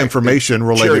information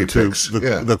related to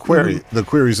the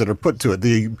queries that are put to it.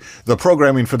 The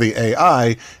programming for the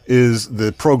AI is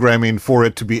the programming for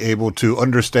it to be able to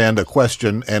understand a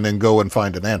question and then go and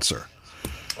find an answer.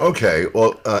 Okay.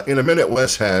 Well, in a minute,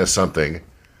 Wes has something.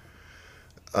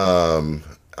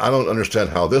 I don't understand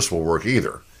how this will work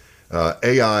either.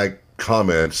 AI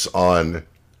comments on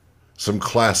some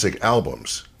classic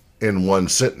albums in one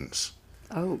sentence.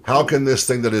 Oh, cool. How can this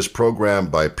thing that is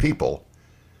programmed by people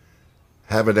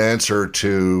have an answer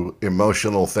to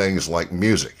emotional things like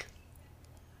music?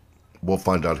 We'll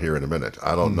find out here in a minute.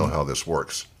 I don't know how this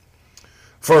works.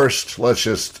 First, let's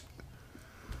just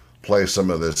play some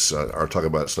of this, or talk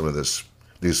about some of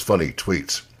these funny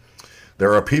tweets.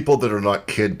 There are people that are not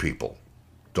kid people.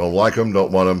 Don't like them,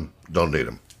 don't want them, don't need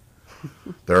them.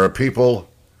 There are people,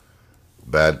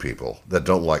 bad people, that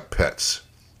don't like pets.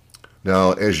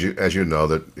 Now, as you know,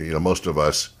 that most of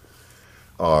us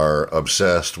are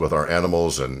obsessed with our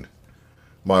animals, and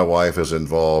my wife is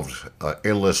involved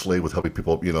endlessly with helping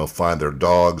people, find their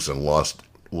dogs and lost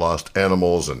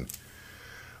animals, and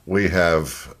we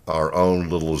have our own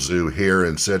little zoo here,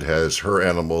 and Sid has her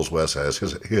animals, Wes has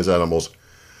his animals.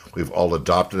 We've all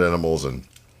adopted animals, and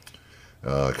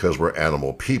because we're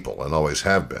animal people and always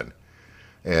have been.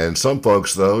 And some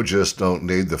folks, though, just don't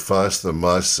need the fuss, the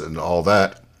muss, and all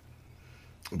that.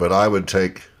 But I would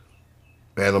take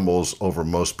animals over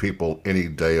most people any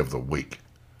day of the week.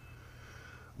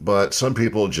 But some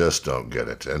people just don't get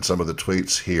it. And some of the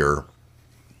tweets here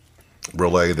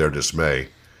relay their dismay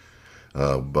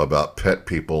about pet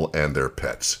people and their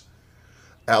pets.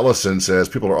 Allison says,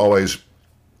 people are always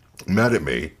mad at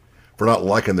me for not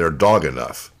liking their dog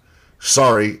enough.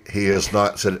 Sorry, he has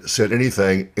not said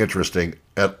anything interesting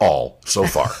at all so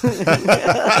far.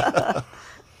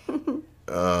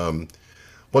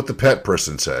 What the pet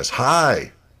person says.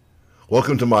 Hi,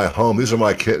 welcome to my home. These are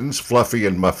my kittens, Fluffy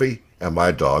and Muffy, and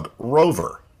my dog,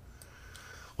 Rover.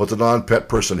 What the non-pet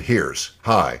person hears.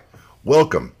 Hi,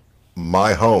 welcome,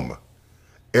 my home.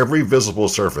 Every visible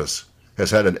surface has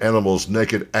had an animal's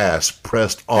naked ass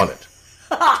pressed on it.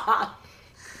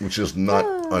 Which is not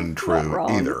untrue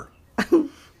either.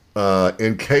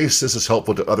 In case this is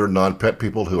helpful to other non-pet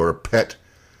people who are pet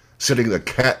sitting a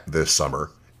cat this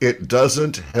summer, it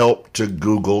doesn't help to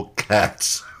Google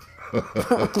cats.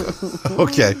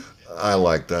 Okay. I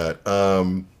like that.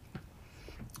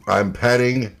 I'm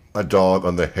patting a dog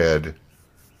on the head,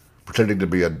 pretending to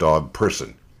be a dog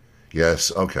person.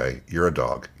 Yes, okay, you're a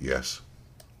dog. Yes.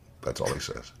 That's all he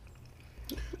says.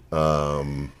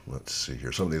 Let's see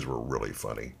here. Some of these were really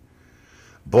funny.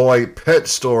 Boy, pet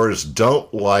stores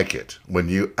don't like it when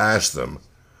you ask them,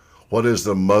 what is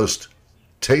the most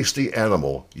tasty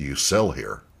animal you sell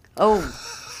here? Oh.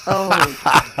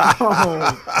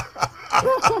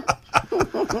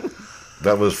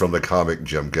 That was from the comic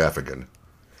Jim Gaffigan.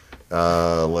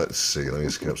 Let's see. Let me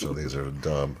skip some of these. Are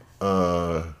dumb.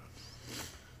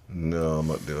 No, I'm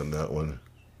not doing that one.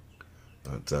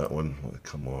 Not that one.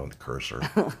 Come on, cursor.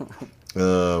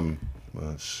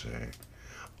 Let's see.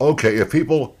 Okay, if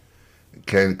people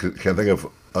can think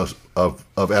of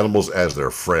animals as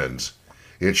their friends,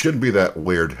 it shouldn't be that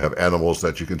weird to have animals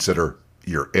that you consider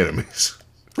your enemies.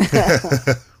 That's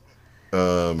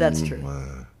true.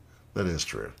 That is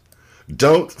true.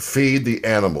 Don't feed the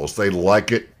animals. They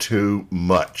like it too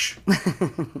much.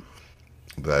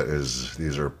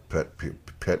 These are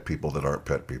pet people that aren't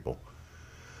pet people.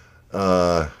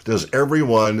 Does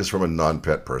everyone, this is from a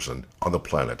non-pet person on the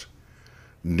planet,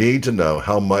 need to know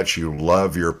how much you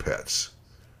love your pets?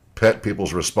 Pet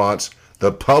people's response,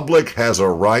 the public has a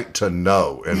right to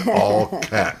know, in all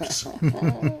caps.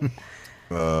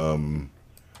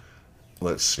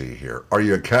 Let's see here. Are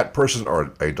you a cat person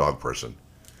or a dog person?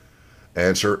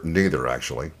 Answer, neither,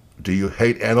 actually. Do you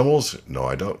hate animals? No,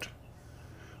 I don't.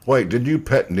 Wait, did you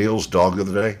pet Neil's dog the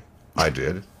other day? I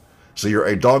did. So you're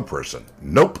a dog person?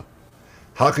 Nope.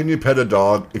 How can you pet a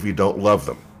dog if you don't love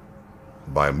them?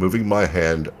 By moving my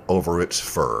hand over its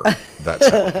fur. That's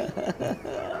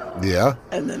how. Yeah.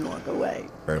 And then walk away.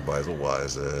 Everybody's a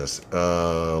wise ass.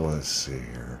 Let's see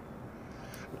here.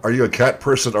 Are you a cat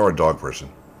person or a dog person?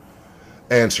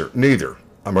 Answer, neither.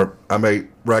 I'm a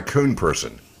raccoon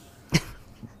person.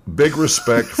 Big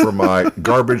respect for my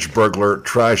garbage burglar,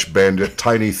 trash bandit,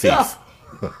 tiny thief.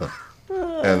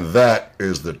 And that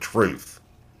is the truth.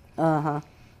 Uh-huh.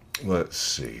 Let's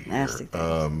see here. Nasty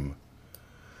things.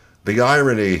 The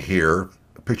irony here,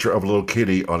 a picture of a little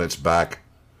kitty on its back,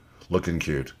 looking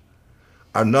cute.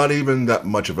 I'm not even that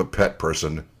much of a pet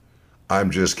person.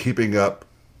 I'm just keeping up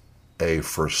a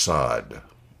facade.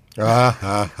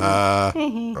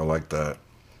 I like that.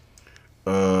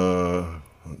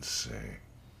 Let's see.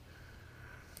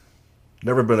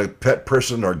 Never been a pet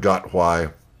person or got why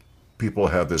people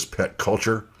have this pet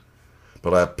culture,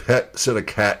 but I sit a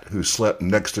cat who slept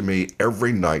next to me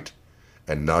every night,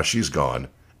 and now she's gone,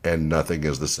 and nothing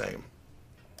is the same.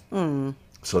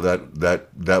 So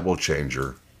that will change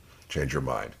your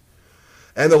mind.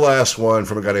 And the last one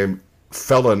from a guy named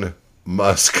Felon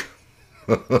Musk.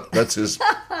 That's his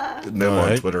name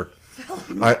on Twitter.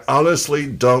 I honestly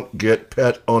don't get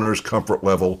pet owners' comfort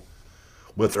level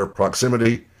with their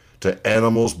proximity to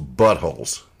animals'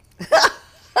 buttholes.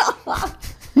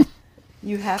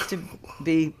 You have to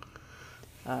be,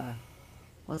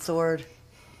 what's the word?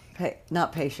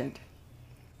 Not patient.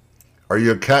 Are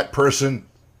you a cat person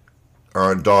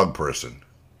or a dog person?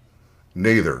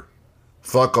 Neither.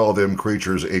 Fuck all them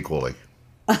creatures equally.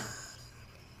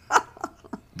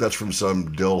 That's from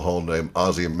some dillhole named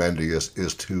Ozymandias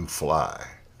is to fly.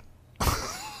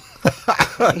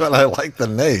 But I like the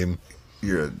name.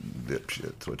 You're a dipshit.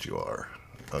 That's what you are.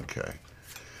 Okay.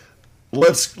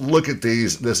 Let's look at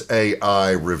this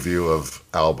AI review of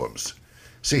albums.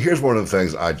 See, here's one of the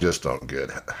things I just don't get.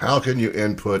 How can you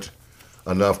input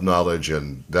enough knowledge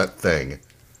in that thing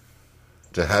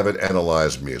to have it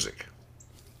analyze music?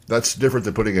 That's different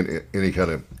than putting in any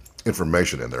kind of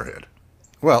information in their head.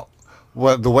 Well,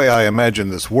 the way I imagine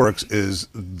this works is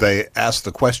they ask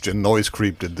the question, Noise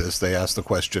Creep did this, they asked the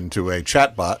question to a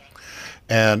chatbot,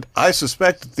 and I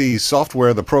suspect that the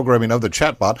software, the programming of the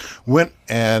chatbot, went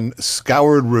and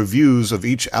scoured reviews of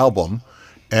each album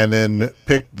and then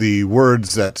picked the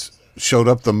words that showed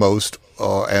up the most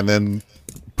and then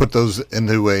put those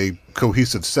into a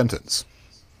cohesive sentence.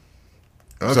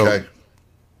 Okay. So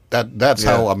that's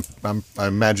how I'm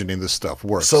imagining this stuff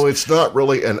works. So it's not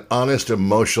really an honest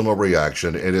emotional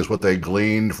reaction. It is what they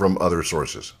gleaned from other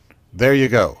sources. There you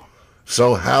go.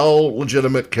 So how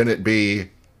legitimate can it be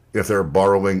if they're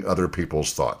borrowing other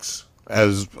people's thoughts?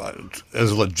 As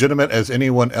legitimate as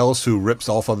anyone else who rips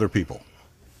off other people.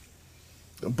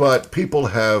 But people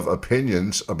have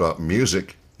opinions about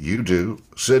music. You do.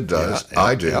 Sid does. Yeah,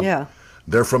 I do. Yeah.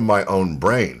 They're from my own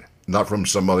brain, not from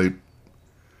somebody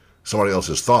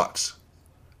else's thoughts.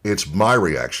 It's my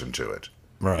reaction to it.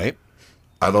 Right.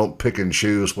 I don't pick and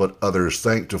choose what others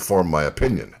think to form my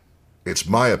opinion. It's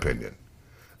my opinion.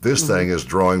 This thing is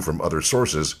drawing from other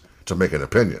sources to make an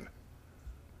opinion.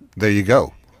 There you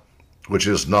go. Which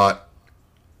is not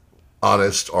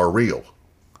honest or real.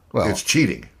 Well, it's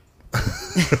cheating.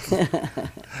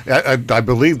 I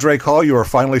believe, Drake Hall, you are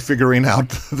finally figuring out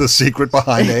the secret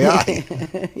behind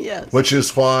AI. Yes. Which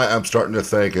is why I'm starting to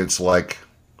think it's like,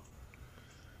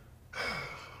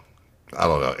 I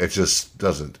don't know. It just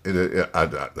doesn't. I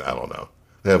don't know.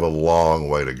 They have a long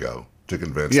way to go to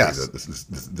convince me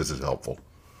that this is helpful.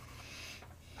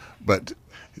 But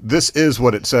this is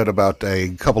what it said about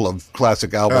a couple of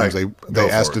classic albums. Right, they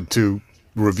asked it to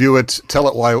review it. Tell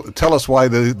us why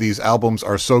these albums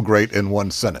are so great in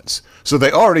one sentence. So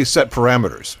they already set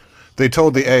parameters. They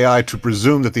told the AI to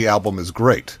presume that the album is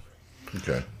great.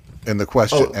 Okay. In the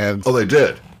question, they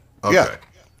did. Okay. Yeah.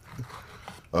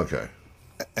 Okay.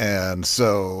 And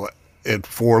so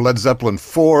for Led Zeppelin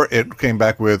 4, it came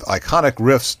back with iconic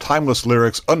riffs, timeless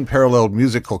lyrics, unparalleled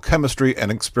musical chemistry,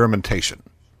 and experimentation.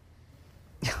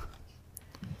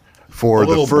 For a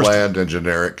little the first, bland and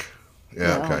generic.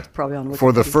 Yeah, okay. It's probably on Wikipedia.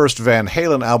 For the first Van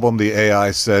Halen album, the AI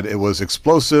said it was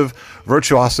explosive,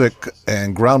 virtuosic,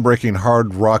 and groundbreaking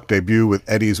hard rock debut with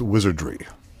Eddie's wizardry.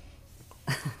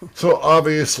 So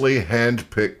obviously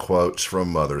hand-picked quotes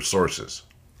from other sources.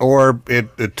 Or it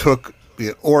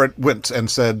went and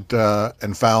said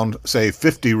and found, say,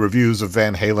 50 reviews of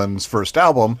Van Halen's first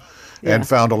album, and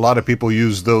found a lot of people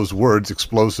use those words,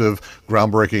 explosive,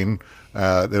 groundbreaking.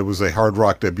 There was a hard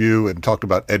rock debut, and talked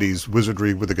about Eddie's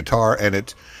wizardry with the guitar, and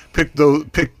it picked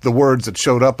the words that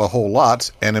showed up a whole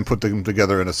lot, and then put them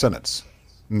together in a sentence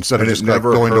instead of just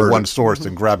going to one source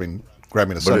and grabbing a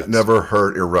sentence. But it never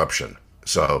heard Eruption,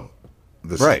 so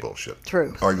this is bullshit.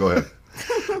 True. All right, go ahead.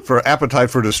 For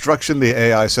Appetite for Destruction, the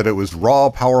AI said it was raw,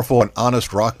 powerful, and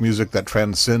honest rock music that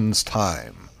transcends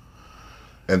time.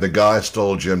 And the guy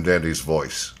stole Jim Dandy's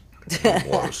voice.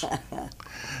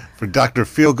 For Dr.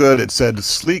 Feelgood, it said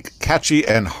sleek, catchy,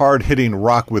 and hard-hitting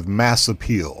rock with mass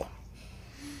appeal.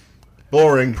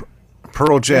 Boring.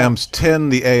 Pearl Jam's 10,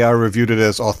 the AI reviewed it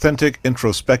as authentic,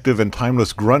 introspective, and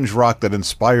timeless grunge rock that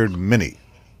inspired many.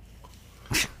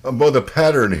 But the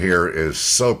pattern here is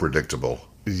so predictable.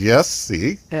 Yes,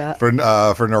 see? Yeah. For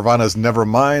Nirvana's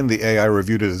Nevermind, the AI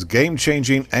reviewed it as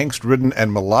game-changing, angst-ridden,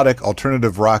 and melodic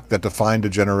alternative rock that defined a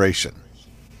generation.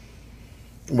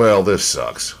 Well, this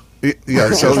sucks.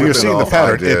 Yeah, so you're seeing the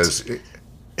pattern.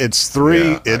 It's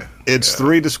three. Yeah, It's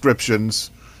three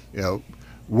descriptions.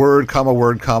 Word,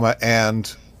 comma,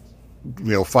 and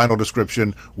final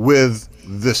description with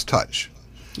this touch.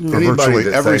 For Anybody virtually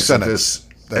that every thinks that sentence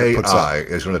this AI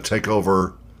is going to take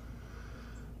over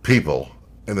people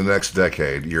in the next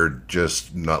decade, you're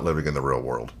just not living in the real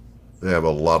world. They have a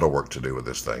lot of work to do with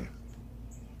this thing.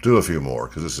 Do a few more,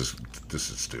 because this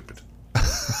is stupid.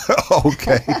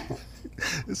 Okay.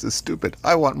 This is stupid.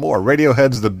 I want more.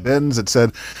 Radiohead's The Bends, it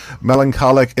said,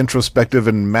 melancholic, introspective,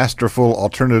 and masterful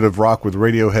alternative rock with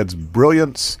Radiohead's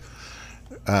brilliance.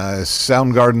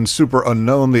 Soundgarden's Super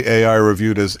Unknown, the AI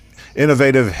reviewed as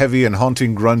innovative, heavy, and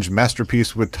haunting grunge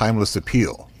masterpiece with timeless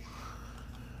appeal.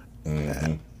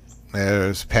 Mm-hmm.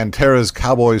 There's Pantera's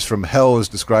Cowboys from Hell is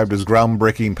described as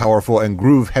groundbreaking, powerful, and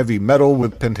groove heavy metal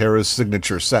with Pantera's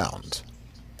signature sound.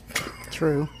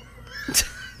 True.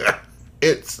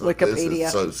 This Wikipedia.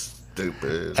 is so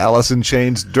stupid. Alice in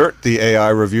Chains' Dirt, the AI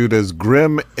reviewed as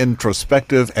grim,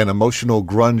 introspective, and emotional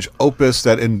grunge opus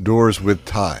that endures with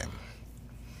time.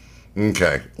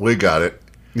 Okay, we got it.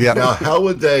 Yeah. Now, how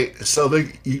would they? So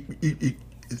you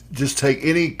just take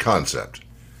any concept,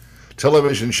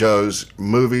 television shows,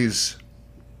 movies,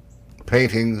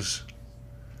 paintings.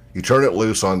 You turn it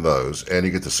loose on those, and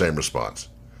you get the same response.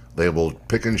 They will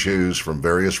pick and choose from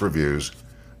various reviews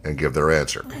and give their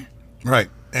answer.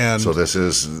 Right. And So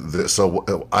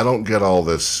so I don't get all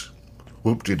this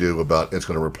whoop-de-doo about it's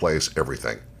going to replace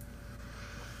everything.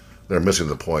 They're missing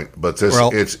the point. But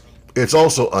it's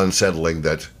also unsettling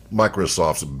that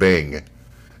Microsoft's Bing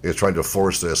is trying to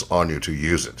force this on you to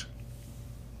use it.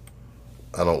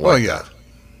 I don't like that.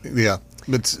 Yeah.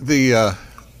 It's the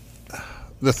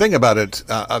thing about it,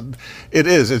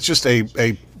 it's just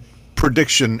a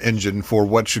prediction engine for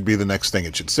what should be the next thing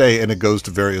it should say, and it goes to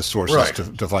various sources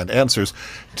to find answers.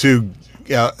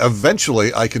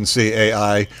 Eventually, I can see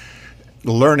AI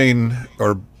learning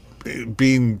or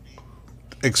being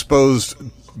exposed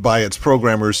by its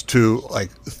programmers to like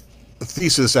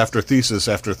thesis after thesis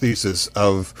after thesis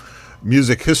of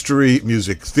music history,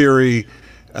 music theory,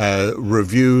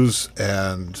 reviews,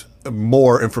 and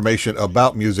more information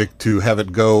about music to have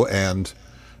it go and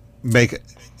make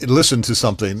listen to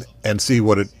something and see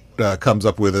what it comes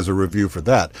up with as a review for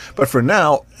that. But for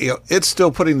now, it's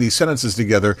still putting these sentences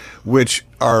together, which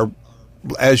are,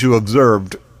 as you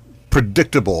observed,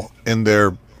 predictable in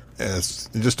their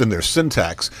just in their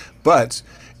syntax. But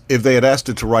if they had asked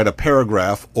it to write a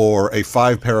paragraph or a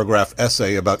 5-paragraph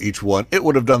essay about each one, it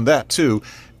would have done that too.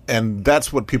 And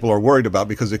that's what people are worried about,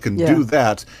 because it can do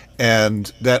that,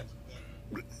 and that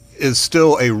is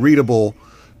still a readable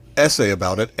essay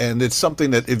about it. And it's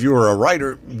something that if you were a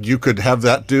writer, you could have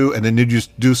that do, and then you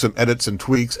just do some edits and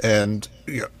tweaks, and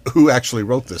who actually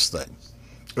wrote this thing.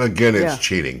 Again, it's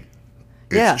cheating.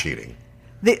 It's cheating.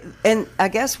 And I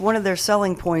guess one of their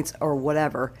selling points, or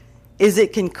whatever, is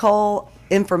it can call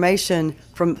information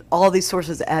from all these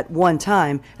sources at one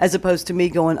time, as opposed to me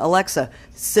going, Alexa,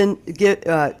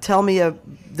 tell me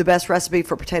the best recipe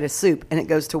for potato soup, and it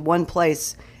goes to one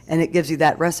place and it gives you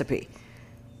that recipe.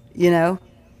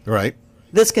 Right.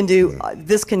 This can do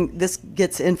this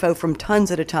gets info from tons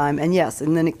at a time, and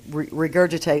and then it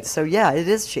regurgitates. So it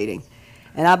is cheating.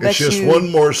 And I bet it's just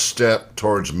one more step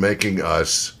towards making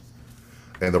us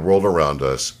and the world around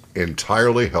us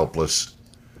entirely helpless.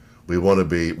 We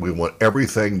want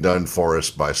everything done for us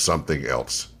by something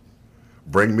else.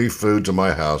 Bring me food to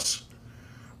my house.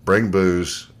 Bring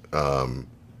booze.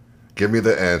 Give me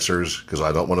the answers, because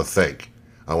I don't want to think.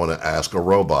 I want to ask a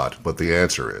robot what the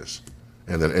answer is,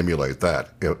 and then emulate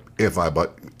that if I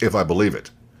believe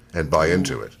it and buy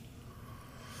into it.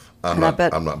 I'm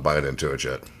not buying into it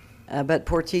yet. I bet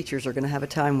poor teachers are going to have a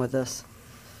time with this.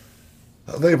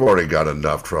 They've already got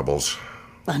enough troubles.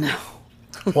 I know.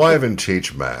 Why even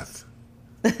teach math?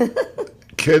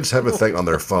 Kids have a thing on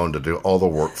their phone to do all the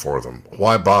work for them.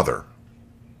 Why bother?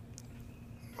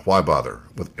 Why bother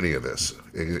with any of this?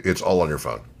 It's all on your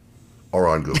phone or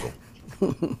on Google.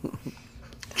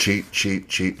 Cheat,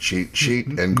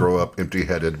 and grow up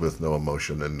empty-headed with no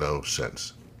emotion and no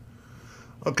sense.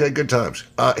 Okay, good times.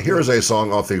 Here's a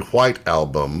song off the White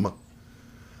Album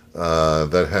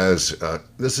that has,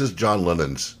 this is John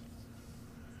Lennon's.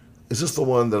 Is this the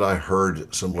one that I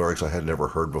heard some lyrics I had never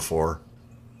heard before?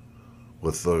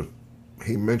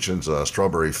 He mentions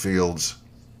Strawberry Fields.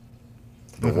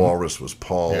 The Walrus was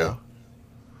Paul. Yeah.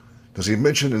 Does he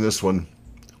mention in this one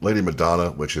Lady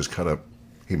Madonna, which is kind of,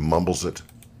 he mumbles it?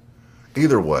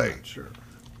 Either way, Sure.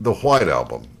 The White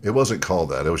Album, it wasn't called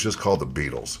that. It was just called The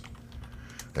Beatles.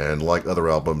 And like other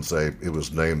albums, it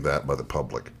was named that by the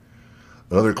public.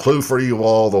 Another clue for you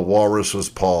all, The Walrus was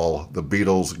Paul, The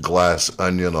Beatles, Glass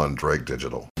Onion on Drake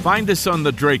Digital. Find us on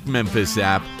the Drake Memphis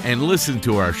app and listen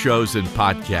to our shows and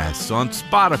podcasts on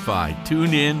Spotify,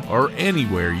 TuneIn, or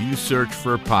anywhere you search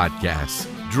for podcasts.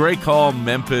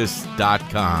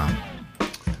 DrakeHallMemphis.com.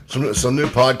 Some new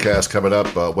podcasts coming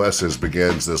up. Wes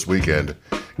begins this weekend,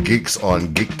 Geeks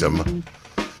on Geekdom.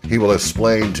 He will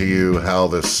explain to you how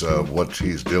what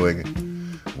he's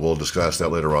doing. We'll discuss that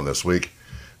later on this week.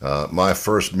 My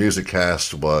first music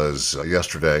cast was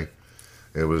yesterday.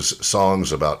 It was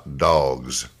songs about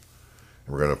dogs.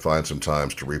 We're going to find some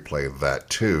times to replay that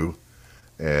too.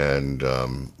 And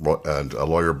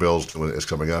Lawyer Bill's is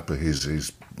coming up.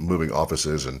 He's moving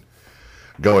offices and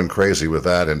going crazy with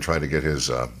that and trying to get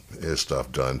his stuff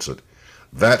done. So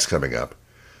that's coming up.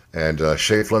 And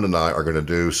Shay Flynn and I are going to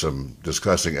do some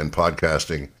discussing and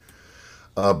podcasting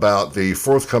about the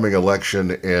forthcoming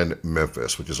election in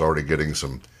Memphis, which is already getting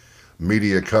some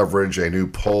media coverage. A new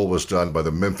poll was done by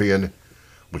the Memphian,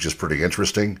 which is pretty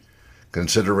interesting,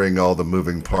 considering all the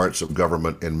moving parts of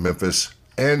government in Memphis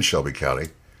and Shelby County.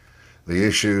 The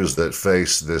issues that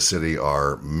face this city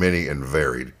are many and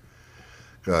varied.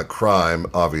 Crime,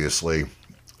 obviously,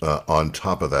 on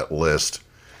top of that list.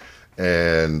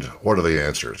 And what are the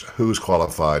answers? Who's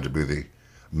qualified to be the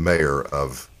mayor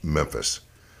of Memphis?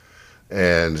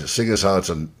 And seeing as how it's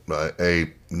a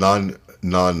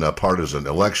non-partisan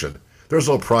election, there's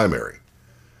no primary.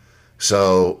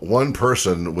 So one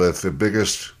person with the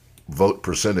biggest vote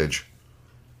percentage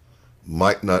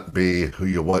might not be who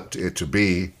you want it to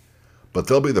be, but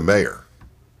they'll be the mayor.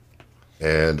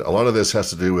 And a lot of this has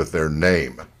to do with their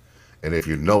name, and if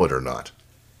you know it or not.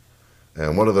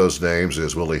 And one of those names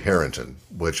is Willie Harrington,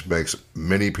 which makes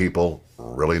many people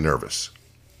really nervous.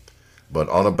 But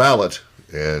on a ballot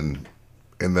in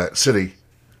that city,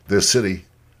 this city,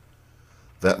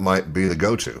 that might be the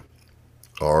go-to.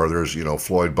 Or there's,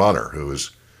 Floyd Bonner, who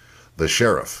is the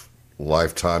sheriff,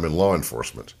 lifetime in law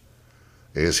enforcement.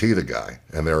 Is he the guy?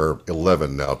 And there are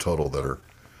 11 now total that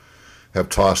have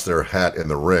tossed their hat in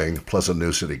the ring, plus a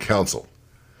new city council.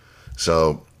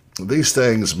 So these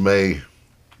things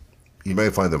you may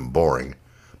find them boring,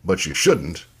 but you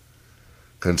shouldn't,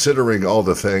 considering all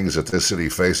the things that this city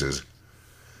faces.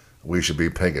 we should be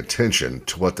paying attention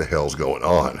to what the hell's going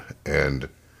on and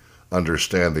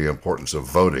understand the importance of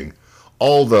voting.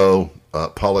 Although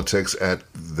politics at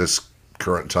this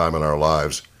current time in our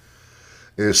lives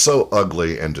is so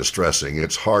ugly and distressing,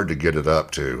 it's hard to get it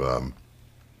up to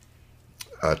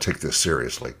take this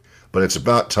seriously. But it's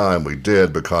about time we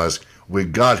did, because we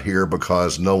got here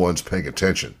because no one's paying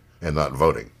attention and not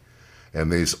voting.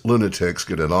 And these lunatics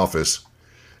get in office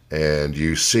and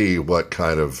you see what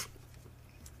kind of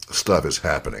stuff is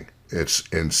happening. It's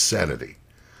insanity.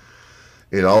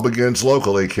 It all begins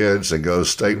locally, kids, and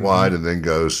goes statewide and then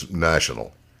goes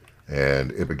national.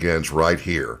 And it begins right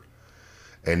here.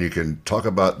 And you can talk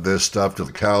about this stuff till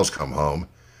the cows come home,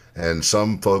 and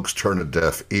some folks turn a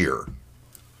deaf ear.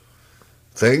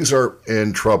 Things are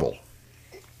in trouble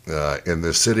in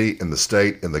the city, in the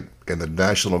state, in the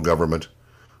national government.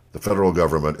 The federal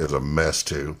government is a mess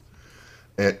too.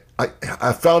 And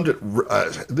I found it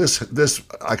this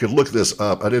I could look this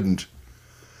up. I didn't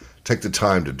take the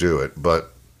time to do it,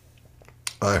 but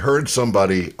I heard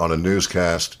somebody on a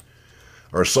newscast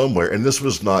or somewhere, and this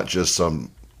was not just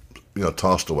some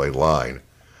tossed away line,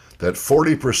 that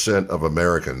 40% of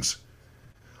Americans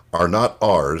are not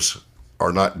R's,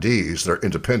 are not D's, they're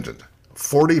independent.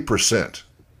 40%,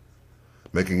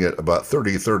 making it about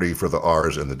 30-30 for the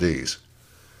R's and the D's.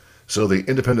 So the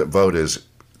independent vote is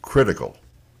critical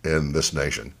in this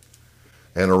nation.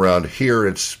 And around here,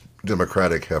 it's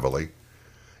Democratic heavily.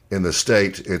 In the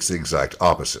state, it's the exact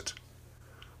opposite,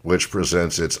 which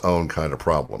presents its own kind of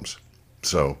problems.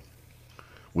 So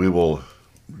we will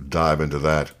dive into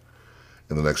that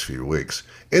in the next few weeks.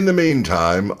 In the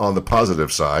meantime, on the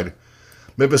positive side,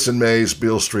 Memphis in May's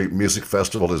Beale Street Music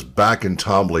Festival is back in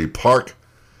Tom Lee Park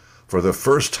for the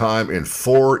first time in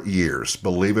 4 years,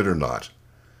 believe it or not.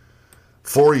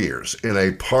 4 years in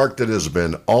a park that has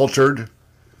been altered,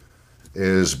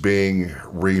 is being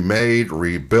remade,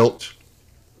 rebuilt,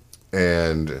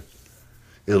 and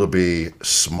it'll be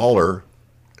smaller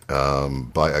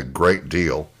by a great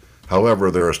deal.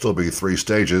 However, there will still be 3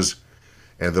 stages,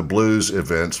 and the blues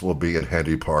events will be in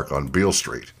Handy Park on Beale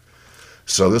Street.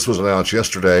 So this was announced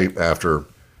yesterday after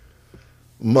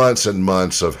months and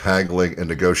months of haggling and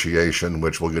negotiation,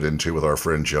 which we'll get into with our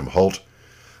friend Jim Holt,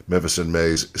 Memphis in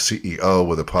May's CEO,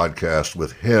 with a podcast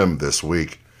with him this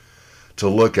week to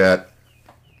look at,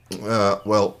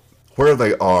 where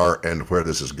they are and where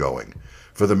this is going.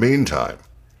 For the meantime,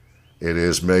 it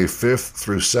is May 5th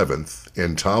through 7th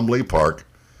in Tom Lee Park,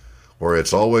 where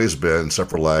it's always been, except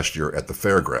for last year at the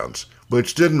fairgrounds,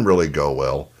 which didn't really go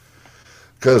well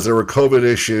because there were COVID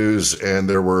issues and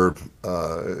there were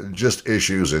just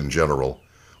issues in general,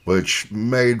 which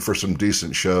made for some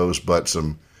decent shows, but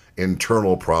some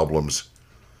internal problems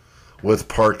with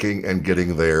parking and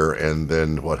getting there, and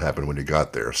then what happened when you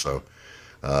got there. So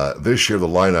this year the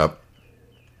lineup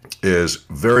is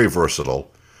very versatile.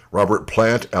 Robert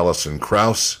Plant, Alison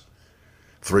Krauss,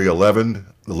 311,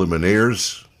 The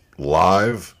Lumineers,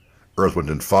 Live, Earth,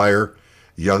 Wind and Fire,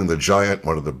 Young the Giant,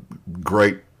 one of the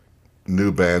great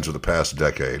new bands of the past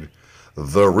decade,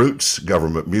 The Roots,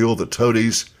 Government Mule, The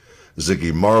Toadies,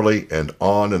 Ziggy Marley, and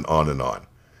on and on and on.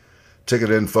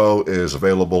 Ticket info is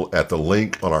available at the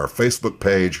link on our Facebook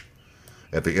page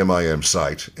at the MIM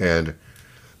site. And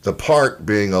the park,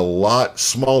 being a lot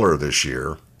smaller this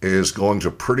year, is going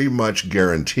to pretty much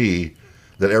guarantee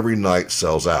that every night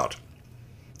sells out.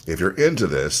 If you're into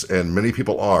this, and many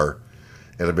people are,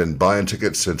 and have been buying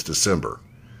tickets since December,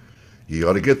 you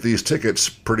ought to get these tickets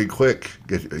pretty quick.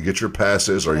 Get your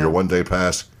passes or your one-day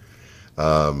pass.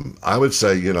 I would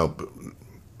say,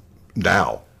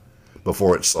 now,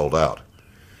 before it's sold out,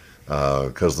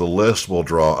 because the list will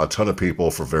draw a ton of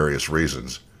people for various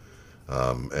reasons,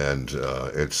 and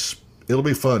it'll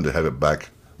be fun to have it back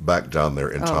down there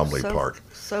in Tom Lee Park.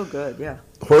 So good, yeah.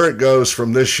 Where it goes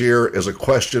from this year is a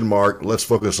question mark. Let's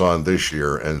focus on this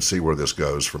year and see where this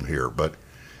goes from here. But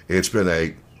it's been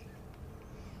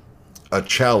a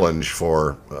challenge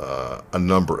for a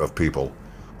number of people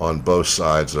on both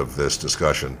sides of this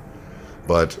discussion.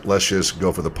 But let's just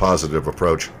go for the positive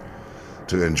approach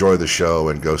to enjoy the show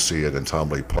and go see it in Tom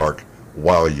Lee Park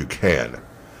while you can.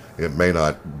 It may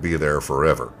not be there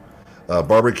forever.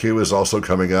 Barbecue is also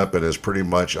coming up and is pretty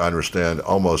much, I understand,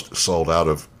 almost sold out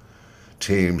of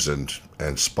teams and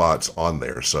spots on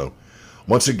there. So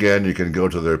once again, you can go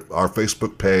to our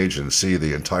Facebook page and see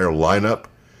the entire lineup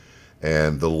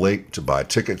and the link to buy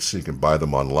tickets. You can buy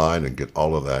them online and get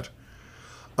all of that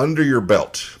under your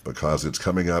belt because it's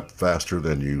coming up faster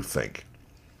than you think.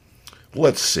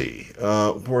 Let's see.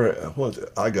 I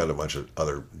got a bunch of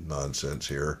other nonsense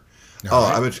here.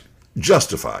 I mean,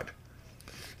 Justified.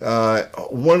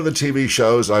 One of the TV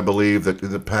shows, I believe, that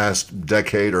in the past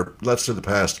decade, or let's say the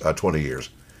past 20 years,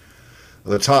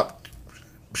 the top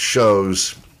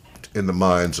shows in the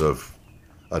minds of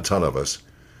a ton of us,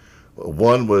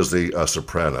 one was The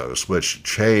Sopranos, which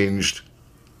changed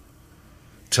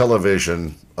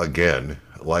television again,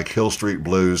 like Hill Street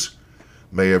Blues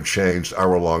may have changed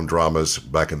hour-long dramas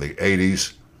back in the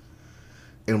 80s.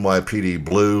 NYPD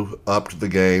Blue upped the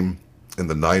game in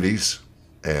the 90s,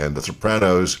 and The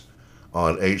Sopranos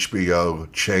on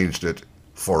HBO changed it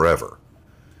forever.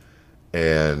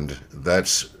 And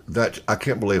that I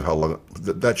can't believe how long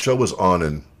that show was on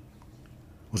in,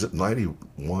 was it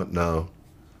 91? No.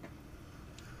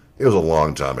 It was a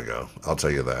long time ago, I'll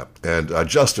tell you that. And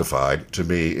Justified, to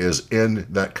me, is in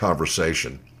that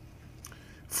conversation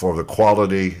for the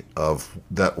quality of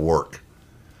that work.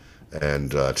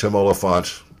 And Tim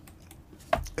Oliphant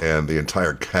and the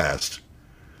entire cast.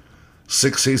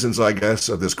 6 seasons, I guess,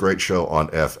 of this great show on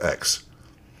FX.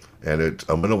 And it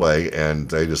went away, and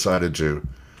they decided to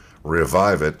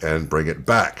revive it and bring it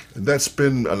back. And that's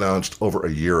been announced over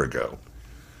a year ago.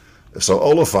 So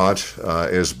Oliphant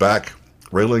is back.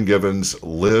 Raylan Givens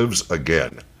lives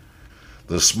again.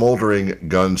 The smoldering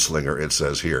gunslinger, it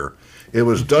says here. It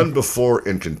was done before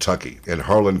in Kentucky, in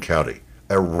Harlan County,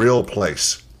 a real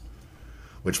place,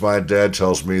 which my dad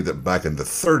tells me that back in the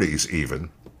 30s even,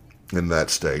 in that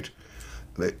state,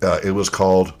 it was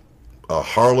called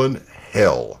Harlan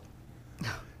Hell.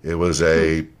 It was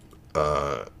a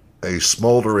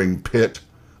smoldering pit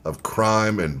of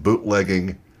crime and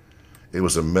bootlegging. It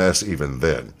was a mess even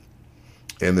then.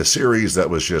 In the series that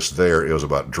was just there, it was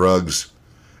about drugs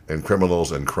and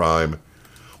criminals and crime.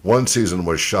 One season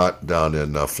was shot down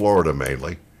in Florida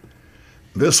mainly.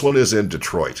 This one is in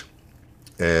Detroit.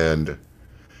 And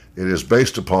it is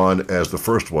based upon, as the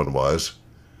first one was,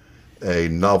 a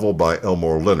novel by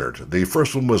Elmore Leonard. The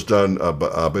first one was done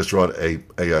based around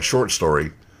a short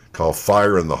story called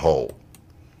Fire in the Hole.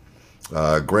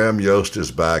 Graham Yost is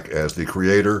back as the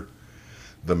creator,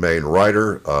 the main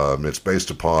writer. It's based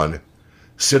upon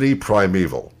City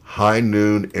Primeval, High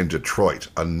Noon in Detroit,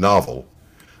 a novel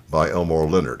by Elmore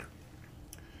Leonard.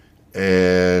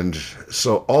 And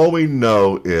so all we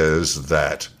know is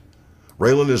that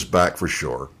Raylan is back for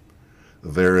sure.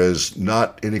 There is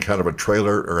not any kind of a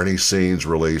trailer or any scenes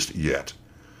released yet.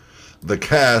 The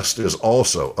cast is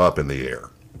also up in the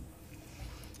air.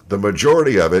 The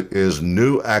majority of it is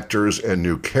new actors and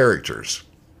new characters.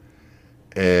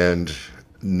 And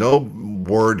no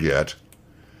word yet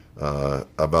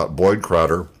about Boyd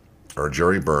Crowder or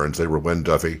Jerry Burns. They were Wynn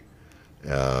Duffy.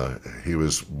 He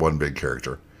was one big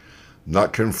character.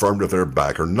 Not confirmed if they're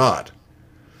back or not.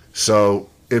 So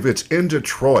if it's in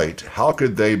Detroit, how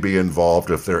could they be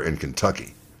involved if they're in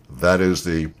Kentucky? That is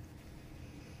the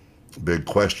big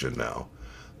question now.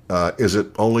 Is it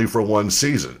only for one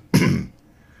season?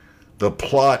 The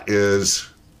plot is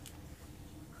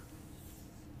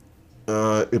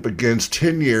it begins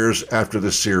 10 years after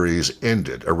the series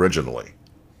ended originally.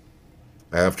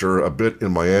 After a bit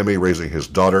in Miami raising his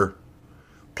daughter,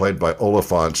 played by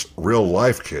Oliphant's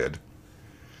real-life kid,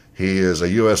 he is a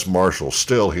U.S. Marshal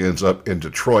still. He ends up in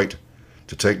Detroit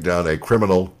to take down a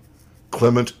criminal,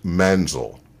 Clement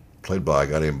Mansell, played by a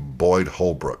guy named Boyd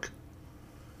Holbrook.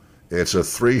 It's a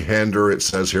three-hander, it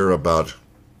says here, about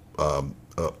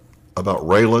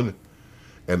Raylan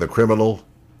and the criminal,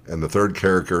 and the third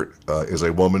character is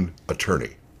a woman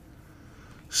attorney.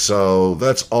 So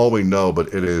that's all we know,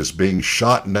 but it is being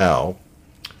shot now.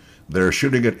 They're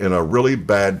shooting it in a really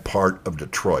bad part of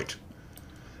Detroit.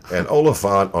 And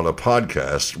Oliphant, on a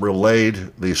podcast,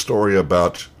 relayed the story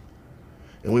about,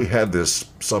 and we had this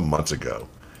some months ago,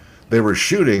 they were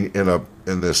shooting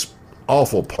in this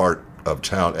awful part of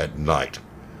town at night.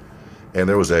 And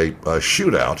there was a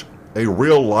shootout, a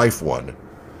real-life one,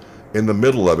 in the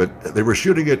middle of it. They were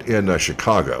shooting it in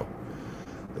Chicago,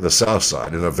 the South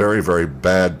Side, in a very, very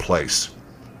bad place.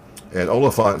 And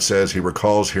Oliphant says he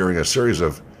recalls hearing a series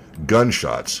of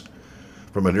gunshots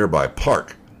from a nearby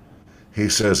park. He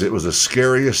says it was the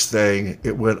scariest thing.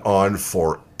 It went on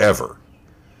forever.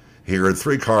 He heard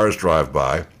 3 cars drive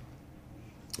by,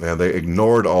 and they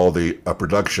ignored all the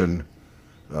production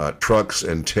trucks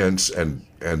and tents and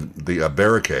the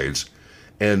barricades,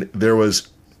 and there was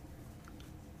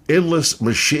endless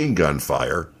machine gun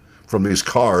fire from these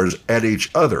cars at each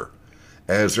other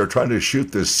as they're trying to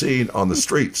shoot this scene on the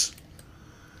streets.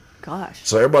 Gosh.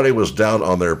 So everybody was down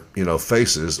on their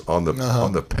faces on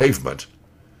the pavement,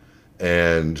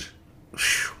 and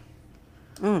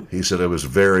he said it was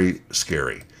very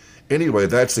scary. Anyway,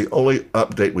 that's the only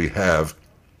update we have.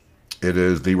 It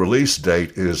is the release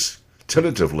date is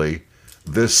tentatively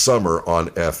this summer on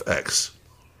FX.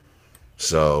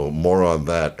 So more on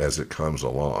that as it comes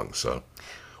along. So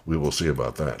we will see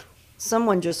about that.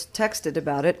 Someone just texted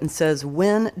about it and says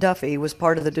Win Duffy was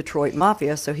part of the Detroit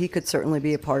Mafia, so he could certainly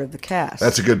be a part of the cast.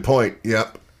 That's a good point.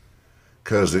 Yep.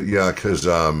 Because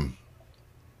the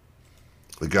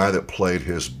guy that played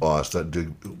his boss, that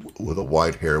dude with the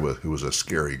white hair, who was a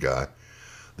scary guy,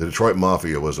 the Detroit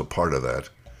Mafia was a part of that,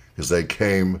 because they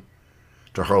came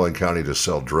to Harlan County to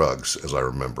sell drugs, as I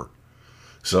remember.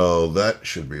 So that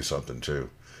should be something too.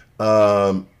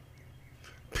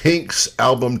 Pink's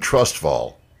album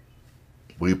Trustfall.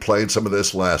 We played some of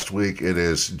this last week. It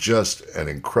is just an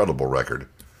incredible record.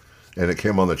 And it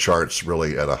came on the charts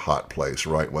really at a hot place,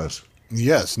 right, Wes?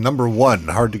 Yes, number 1.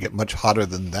 Hard to get much hotter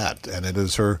than that. And it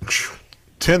is her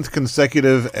 10th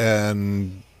consecutive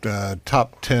and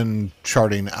top 10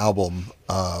 charting album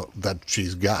that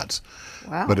she's got.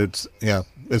 Wow. But it's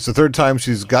the third time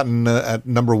she's gotten at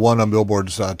number 1 on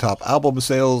Billboard's top album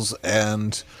sales.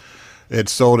 And it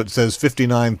sold, it says,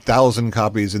 59,000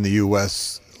 copies in the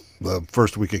U.S. the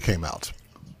first week it came out.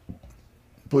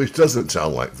 Which doesn't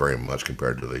sound like very much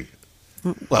compared to the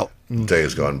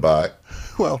days gone by.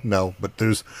 Well, no, but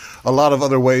there's a lot of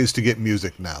other ways to get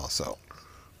music now, so.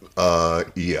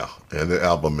 Yeah, and the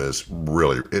album is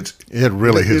really, it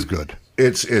is good.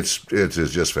 It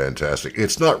is just fantastic.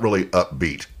 It's not really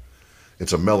upbeat.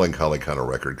 It's a melancholy kind of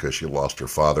record because she lost her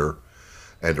father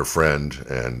and her friend,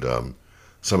 and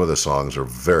some of the songs are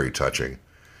very touching.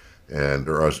 And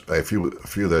there are a few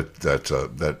that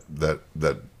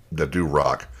do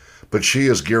rock, but she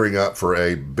is gearing up for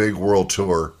a big world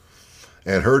tour,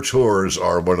 and her tours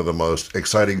are one of the most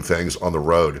exciting things on the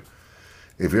road.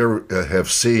 If you ever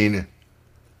have seen,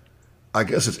 I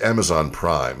guess it's Amazon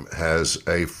Prime has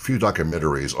a few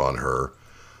documentaries on her.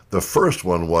 The first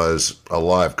one was a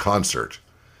live concert,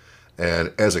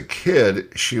 and as a kid,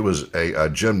 she was a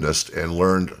gymnast and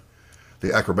learned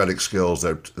the acrobatic skills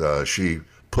that she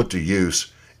put to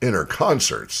use in her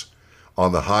concerts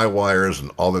on the high wires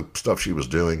and all the stuff she was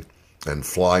doing and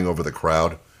flying over the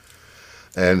crowd.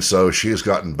 And so she has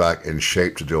gotten back in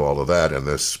shape to do all of that, and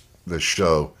this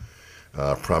show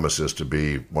promises to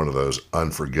be one of those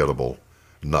unforgettable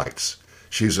nights.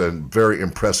 She's a very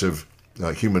impressive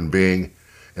human being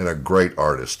and a great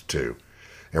artist too.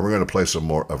 And we're going to play some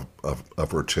more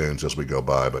of her tunes as we go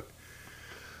by, but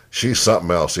she's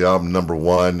something else. The album number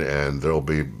 1, and there'll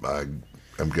be,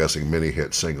 I'm guessing, many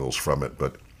hit singles from it,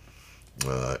 but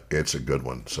it's a good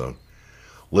one. So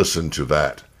listen to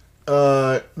that.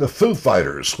 The Foo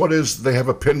Fighters. They have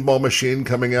a pinball machine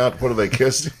coming out. What are they,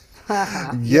 Kiss?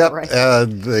 Yep. Right.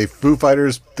 The Foo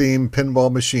Fighters theme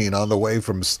pinball machine on the way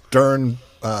from Stern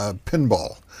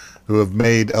Pinball, who have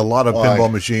made a lot of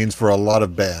pinball machines for a lot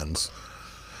of bands.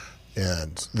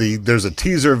 And there's a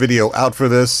teaser video out for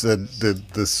this that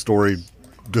the story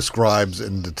describes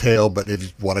in detail, but if you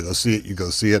want to go see it, you go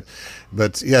see it.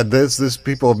 But yeah, this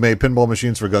people have made pinball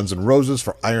machines for Guns N' Roses,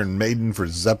 for Iron Maiden, for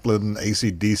Zeppelin,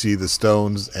 AC/DC, the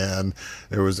Stones, and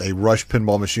there was a Rush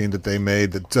pinball machine that they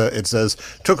made that it says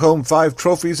took home 5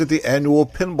 trophies at the annual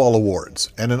pinball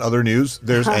awards. And in other news,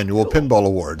 there's annual pinball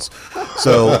awards.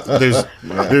 So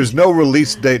there's no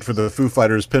release date for the Foo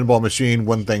Fighters pinball machine.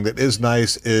 One thing that is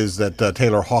nice is that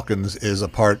Taylor Hawkins is a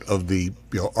part of the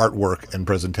artwork and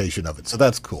presentation of it. So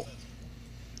that's cool.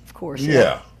 Of course.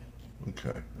 Yeah.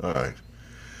 Okay. All right.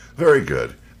 Very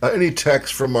good. Any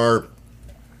text from our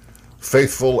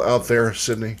faithful out there,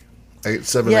 Sydney?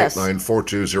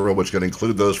 8789420, which can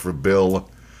include those for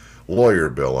Lawyer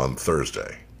Bill on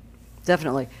Thursday.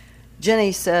 Definitely.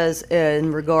 Jenny says,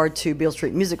 in regard to Beale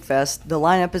Street Music Fest, the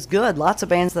lineup is good. Lots of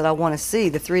bands that I want to see.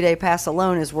 The 3-day pass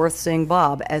alone is worth seeing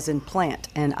Bob, as in Plant.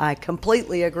 And I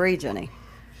completely agree, Jenny.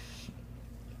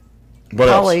 What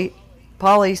else?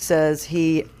 Polly says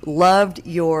he loved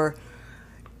your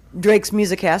Drake's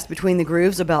Musicast Between the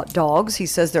Grooves about dogs. He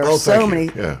says there are so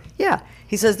many. Yeah.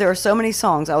 He says there are so many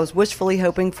songs. I was wishfully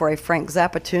hoping for a Frank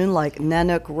Zappa tune like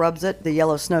Nanook Rubs It, the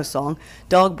Yellow Snow song,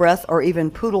 Dog Breath, or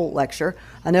even Poodle Lecture.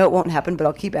 I know it won't happen, but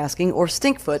I'll keep asking. Or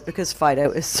Stinkfoot, because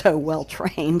Fido is so well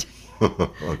trained.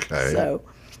 Okay. So,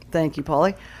 thank you,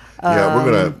 Polly.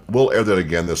 Yeah, we'll air that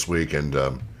again this week, and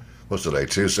what's today,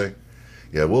 Tuesday?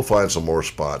 Yeah, we'll find some more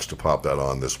spots to pop that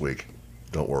on this week.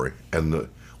 Don't worry. And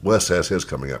Wes has his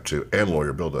coming up too, and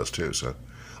Lawyer Bill does too. So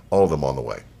all of them on the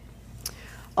way.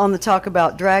 On the talk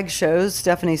about drag shows,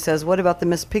 Stephanie says, what about the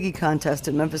Miss Piggy contest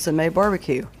at Memphis and May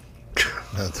Barbecue?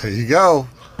 There you go.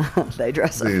 They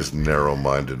dress up. These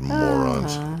narrow-minded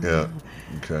morons. Yeah.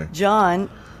 Okay. John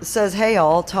says, hey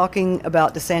all, talking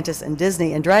about DeSantis and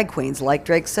Disney and drag queens, like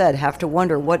Drake said, have to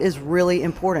wonder what is really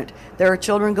important. There are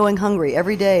children going hungry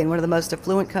every day in one of the most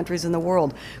affluent countries in the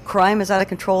world. Crime is out of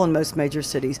control in most major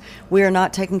cities. We are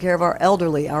not taking care of our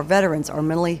elderly, our veterans, our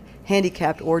mentally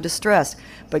handicapped or distressed.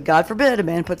 But God forbid a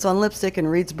man puts on lipstick and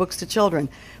reads books to children.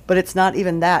 But it's not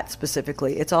even that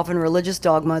specifically. It's often religious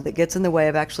dogma that gets in the way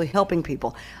of actually helping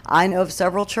people. I know of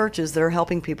several churches that are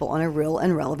helping people on a real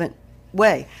and relevant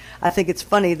way. I think it's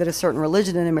funny that a certain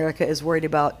religion in America is worried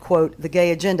about, quote, the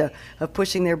gay agenda of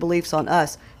pushing their beliefs on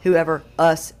us, whoever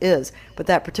us is. But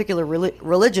that particular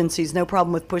religion sees no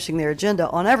problem with pushing their agenda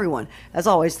on everyone. As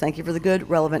always, thank you for the good,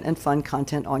 relevant, and fun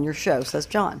content on your show, says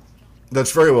John.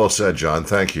 That's very well said, John.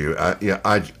 Thank you.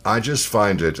 I just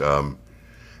find it,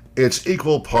 it's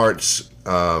equal parts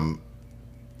a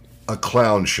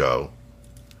clown show,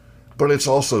 but it's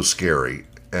also scary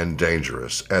and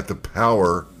dangerous at the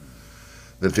power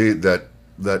that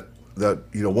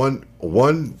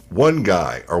one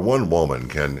guy or one woman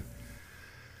can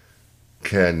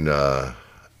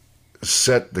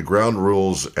set the ground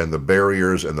rules and the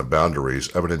barriers and the boundaries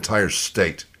of an entire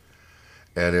state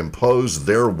and impose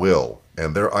their will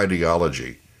and their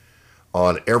ideology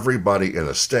on everybody in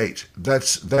a state.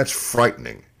 That's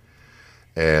frightening.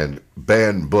 And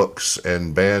ban books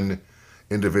and ban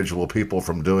individual people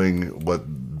from doing what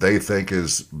they think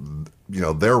is,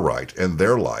 their right and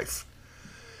their life.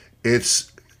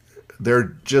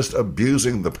 They're just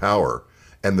abusing the power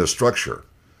and the structure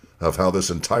of how this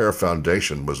entire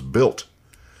foundation was built.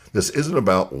 This isn't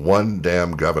about one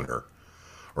damn governor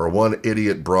or one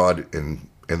idiot broad in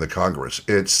the Congress.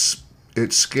 It's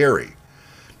scary.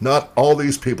 Not all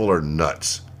these people are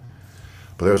nuts,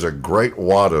 but there's a great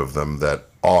wad of them that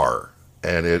are,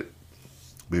 and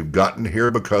we've gotten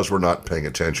here because we're not paying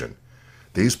attention.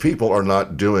 These people are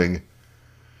not doing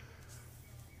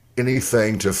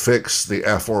anything to fix the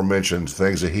aforementioned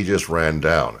things that he just ran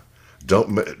down.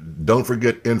 Don't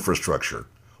forget infrastructure.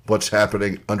 What's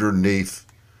happening underneath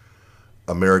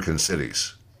American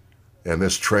cities, and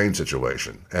this train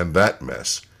situation, and that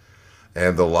mess,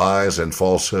 and the lies and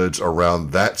falsehoods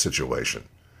around that situation.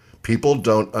 People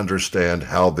don't understand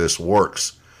how this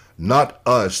works. Not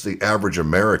us, the average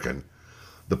American.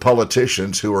 The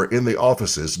politicians who are in the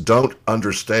offices don't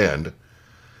understand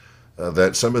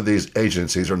that some of these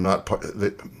agencies are not part.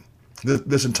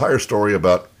 This entire story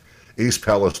about East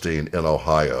Palestine in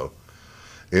Ohio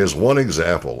is one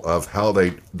example of how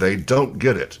they don't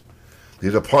get it.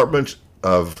 The Department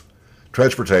of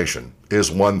Transportation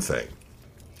is one thing.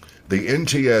 The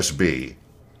NTSB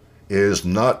is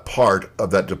not part of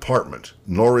that department,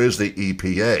 nor is the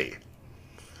EPA.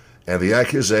 And the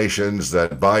accusations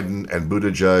that Biden and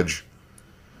Buttigieg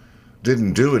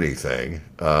didn't do anything,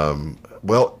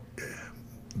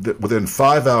 within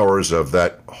 5 hours of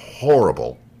that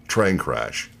horrible train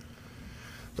crash,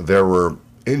 there were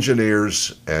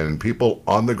engineers and people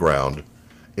on the ground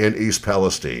in East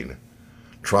Palestine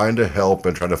trying to help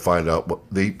and trying to find out what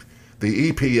the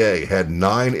EPA had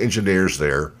 9 engineers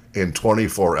there in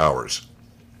 24 hours.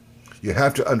 You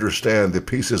have to understand the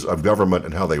pieces of government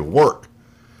and how they work.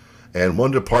 And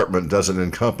one department doesn't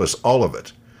encompass all of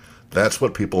it. That's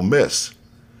what people miss.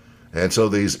 And so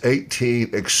these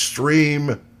 18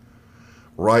 extreme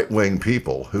right-wing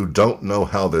people who don't know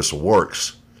how this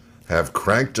works have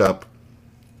cranked up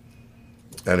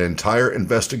an entire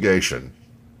investigation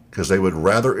because they would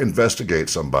rather investigate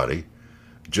somebody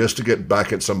just to get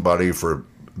back at somebody for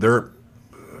their,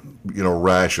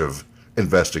 rash of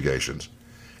investigations,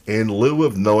 in lieu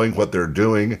of knowing what they're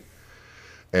doing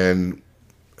and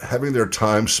having their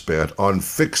time spent on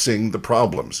fixing the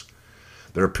problems.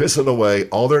 They're pissing away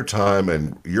all their time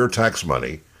and your tax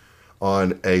money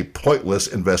on a pointless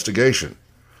investigation.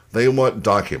 They want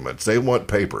documents. They want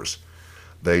papers.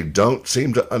 They don't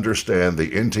seem to understand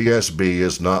the NTSB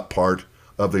is not part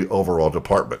of the overall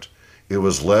department. It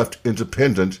was left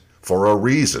independent for a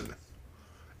reason.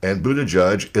 And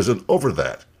Buttigieg isn't over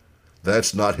that.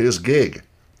 That's not his gig.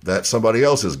 That's somebody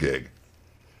else's gig.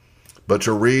 But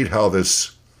to read how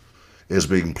this is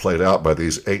being played out by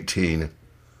these 18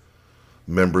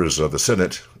 members of the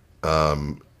Senate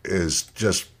is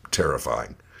just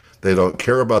terrifying. They don't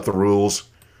care about the rules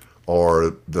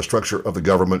or the structure of the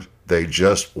government. They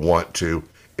just want to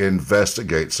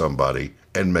investigate somebody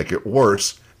and make it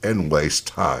worse and waste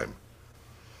time.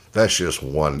 That's just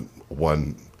one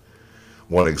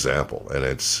example, and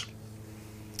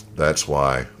that's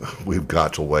why we've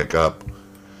got to wake up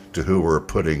to who we're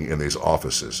putting in these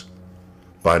offices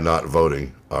by not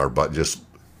voting,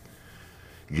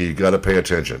 you got to pay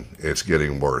attention. It's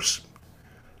getting worse.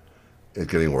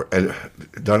 It's getting worse. And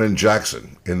down in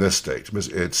Jackson, in this state,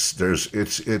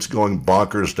 it's going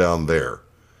bonkers down there.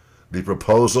 The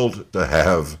proposal to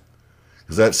have,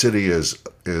 because that city is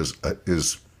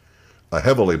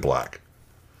heavily black,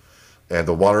 and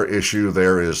the water issue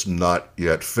there is not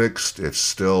yet fixed. It's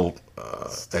still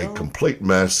a complete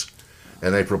mess.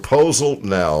 And a proposal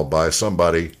now by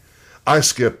somebody, I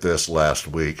skipped this last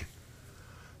week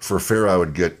for fear I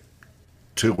would get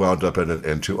too wound up in it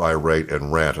and too irate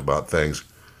and rant about things.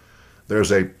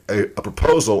 There's a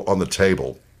proposal on the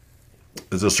table.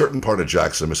 There's a certain part of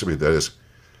Jackson, Mississippi, that is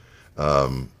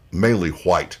mainly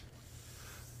white.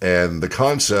 And the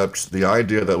concept, the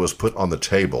idea that was put on the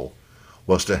table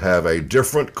was to have a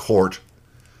different court,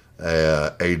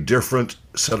 a different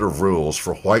set of rules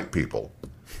for white people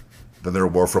than there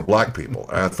were for black people.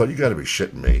 And I thought, you got to be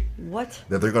shitting me. What?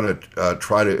 That they're going to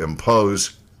try to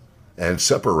impose and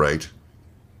separate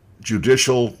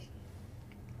judicial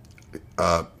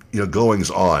goings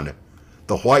on.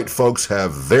 The white folks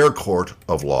have their court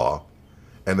of law,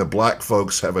 and the black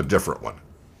folks have a different one.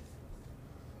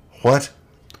 What?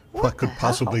 What could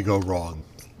possibly go wrong?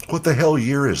 What the hell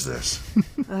year is this?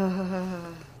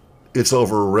 It's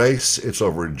over race, it's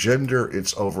over gender,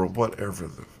 it's over whatever.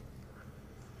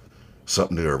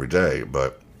 Something new every day,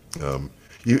 but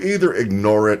you either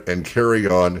ignore it and carry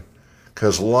on,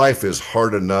 because life is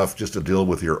hard enough just to deal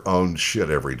with your own shit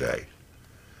every day.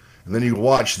 And then you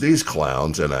watch these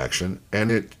clowns in action,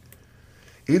 and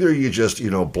either you just,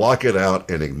 block it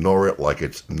out and ignore it like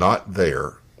it's not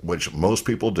there, which most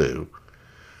people do,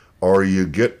 or you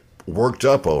get worked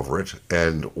up over it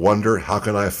and wonder, how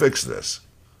can I fix this?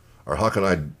 Or how can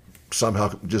I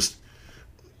somehow just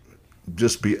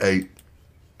be a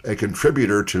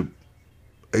contributor to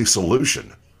a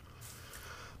solution?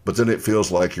 But then it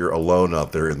feels like you're alone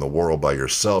out there in the world by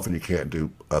yourself and you can't do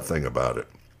a thing about it.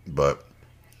 But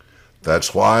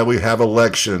that's why we have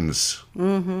elections.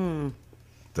 Mm-hmm.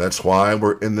 That's why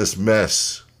we're in this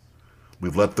mess.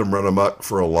 We've let them run amok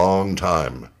for a long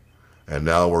time. And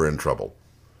now we're in trouble.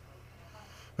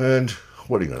 And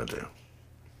what are you going to do?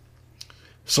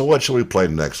 So what shall we play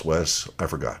next, Wes? I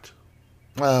forgot.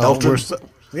 Elton?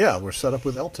 We're set up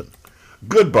with Elton.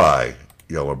 Goodbye,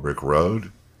 Yellow Brick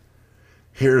Road.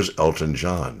 Here's Elton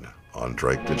John on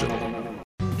Drake Digital.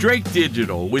 Drake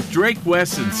Digital with Drake,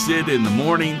 Wes, and Sid in the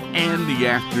morning and the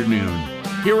afternoon.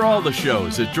 Hear all the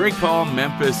shows at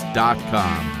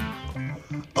drakehallmemphis.com.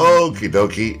 Okie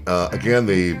dokie. Again,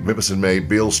 the Memphis in May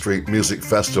Beale Street Music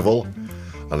Festival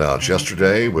announced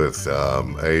yesterday with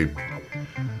a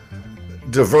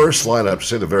diverse lineup, to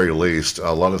say the very least.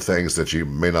 A lot of things that you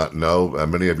may not know.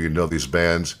 Many of you know these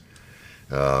bands.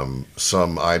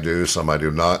 Some I do, some I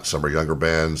do not. Some are younger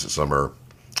bands. Some are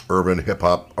urban,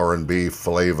 hip-hop, R&B,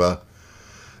 flava.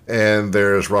 And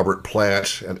there's Robert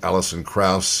Plant and Alison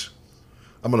Krauss.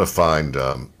 I'm going to find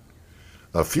a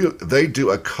few. They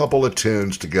do a couple of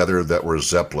tunes together that were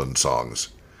Zeppelin songs.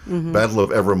 Mm-hmm. Battle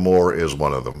of Evermore is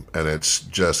one of them, and it's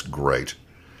just great.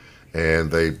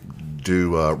 And they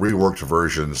do reworked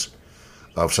versions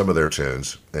of some of their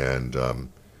tunes, and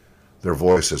their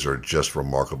voices are just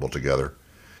remarkable together.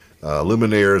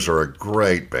 Lumineers are a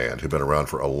great band who've been around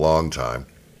for a long time.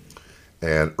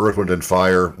 And Earth, Wind, and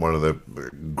Fire, one of the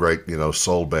great,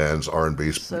 soul bands,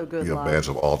 R&B bands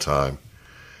of all time.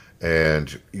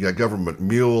 And you got Government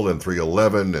Mule and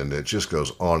 311, and it just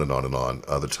goes on and on and on.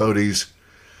 The Toadies.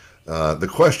 The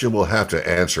question we'll have to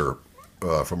answer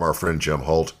from our friend Jim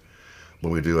Holt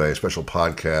when we do a special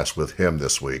podcast with him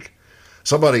this week.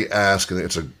 Somebody asked, and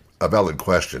it's a valid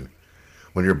question,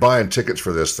 when you're buying tickets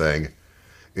for this thing,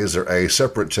 is there a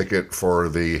separate ticket for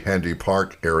the Handy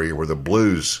Park area where the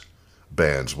blues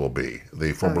bands will be?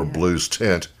 The former Blues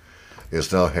Tent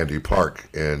is now Handy Park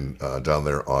in down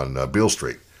there on Beale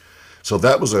Street. So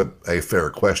that was a fair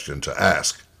question to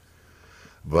ask.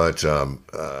 But,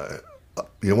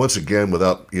 once again,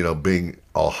 without, being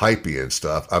all hypey and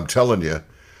stuff, I'm telling you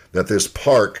that this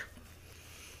park,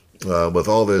 with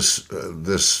all this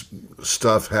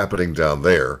stuff happening down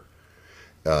there,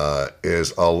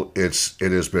 is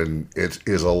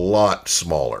a lot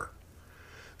smaller.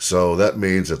 So that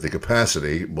means that the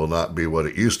capacity will not be what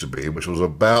it used to be, which was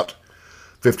about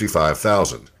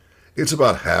 55,000. It's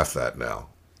about half that now.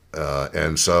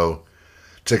 And so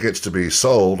tickets to be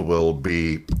sold will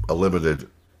be a limited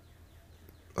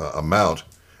amount,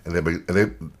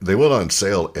 and they went on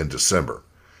sale in December.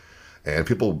 And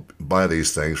people buy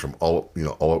these things from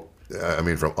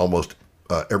from almost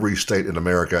every state in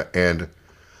America and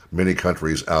many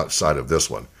countries outside of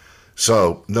this one.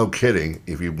 So, no kidding,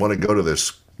 if you want to go to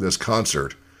this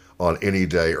concert on any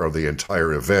day or the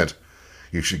entire event,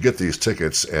 you should get these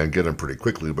tickets and get them pretty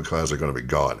quickly because they're going to be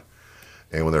gone.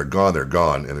 And when they're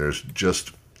gone, and there's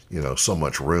just, so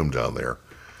much room down there.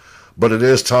 But it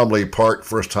is Tom Lee Park,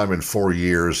 first time in 4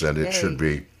 years, and it Yay. should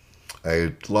be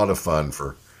a lot of fun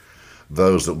for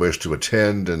those that wish to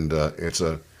attend. And it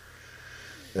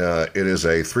is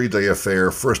a 3-day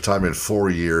affair, first time in 4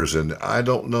 years, and I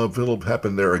don't know if it'll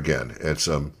happen there again. It's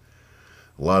a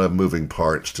lot of moving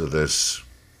parts to this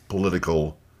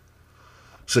political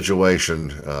situation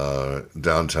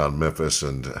downtown Memphis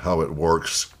and how it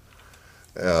works.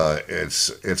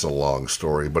 It's a long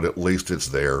story, but at least it's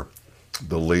there.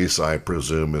 The lease, I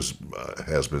presume,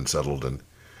 has been settled, and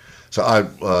so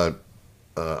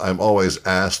I'm always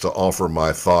asked to offer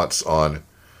my thoughts on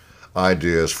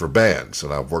ideas for bands,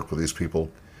 and I've worked with these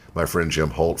people, my friend Jim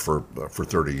Holt, for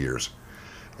 30 years,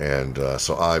 and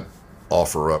so I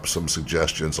offer up some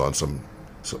suggestions on some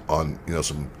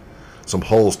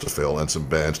holes to fill and some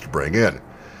bands to bring in,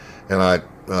 and I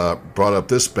brought up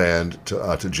this band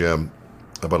to Jim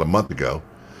about a month ago,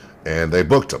 and they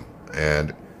booked them,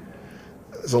 and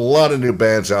there's a lot of new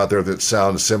bands out there that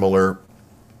sound similar.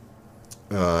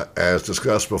 As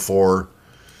discussed before,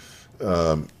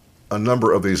 a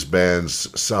number of these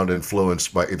bands sound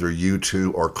influenced by either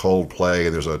U2 or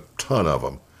Coldplay. There's a ton of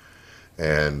them.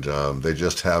 And they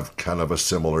just have kind of a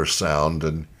similar sound,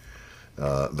 and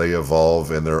they evolve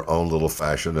in their own little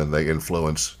fashion, and they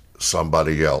influence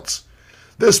somebody else.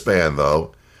 This band,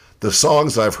 though, the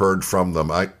songs I've heard from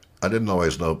them, I didn't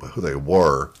always know who they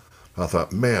were. I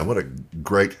thought, man, what a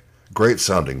great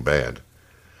sounding band.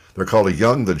 They're called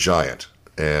Young the Giant,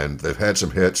 and they've had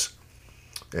some hits,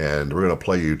 and we're going to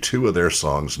play you 2 of their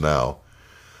songs now.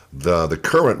 The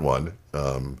current one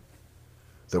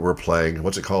that we're playing,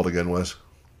 what's it called again, Wes?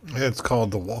 It's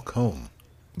called The Walk Home.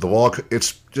 The Walk,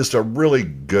 it's just a really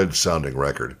good sounding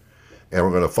record, and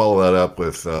we're going to follow that up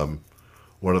with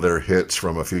one of their hits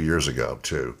from a few years ago,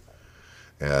 too.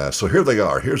 So here they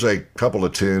are. Here's a couple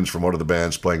of tunes from one of the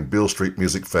bands playing Beale Street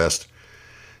Musicfest.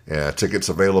 Tickets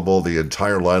available, the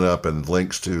entire lineup and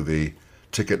links to the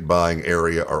ticket buying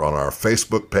area are on our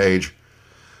Facebook page.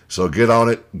 So get on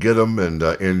it, get them, and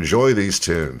enjoy these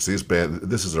tunes.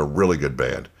 This is a really good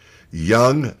band.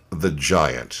 Young the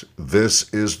Giant.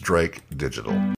 This is Drake Digital.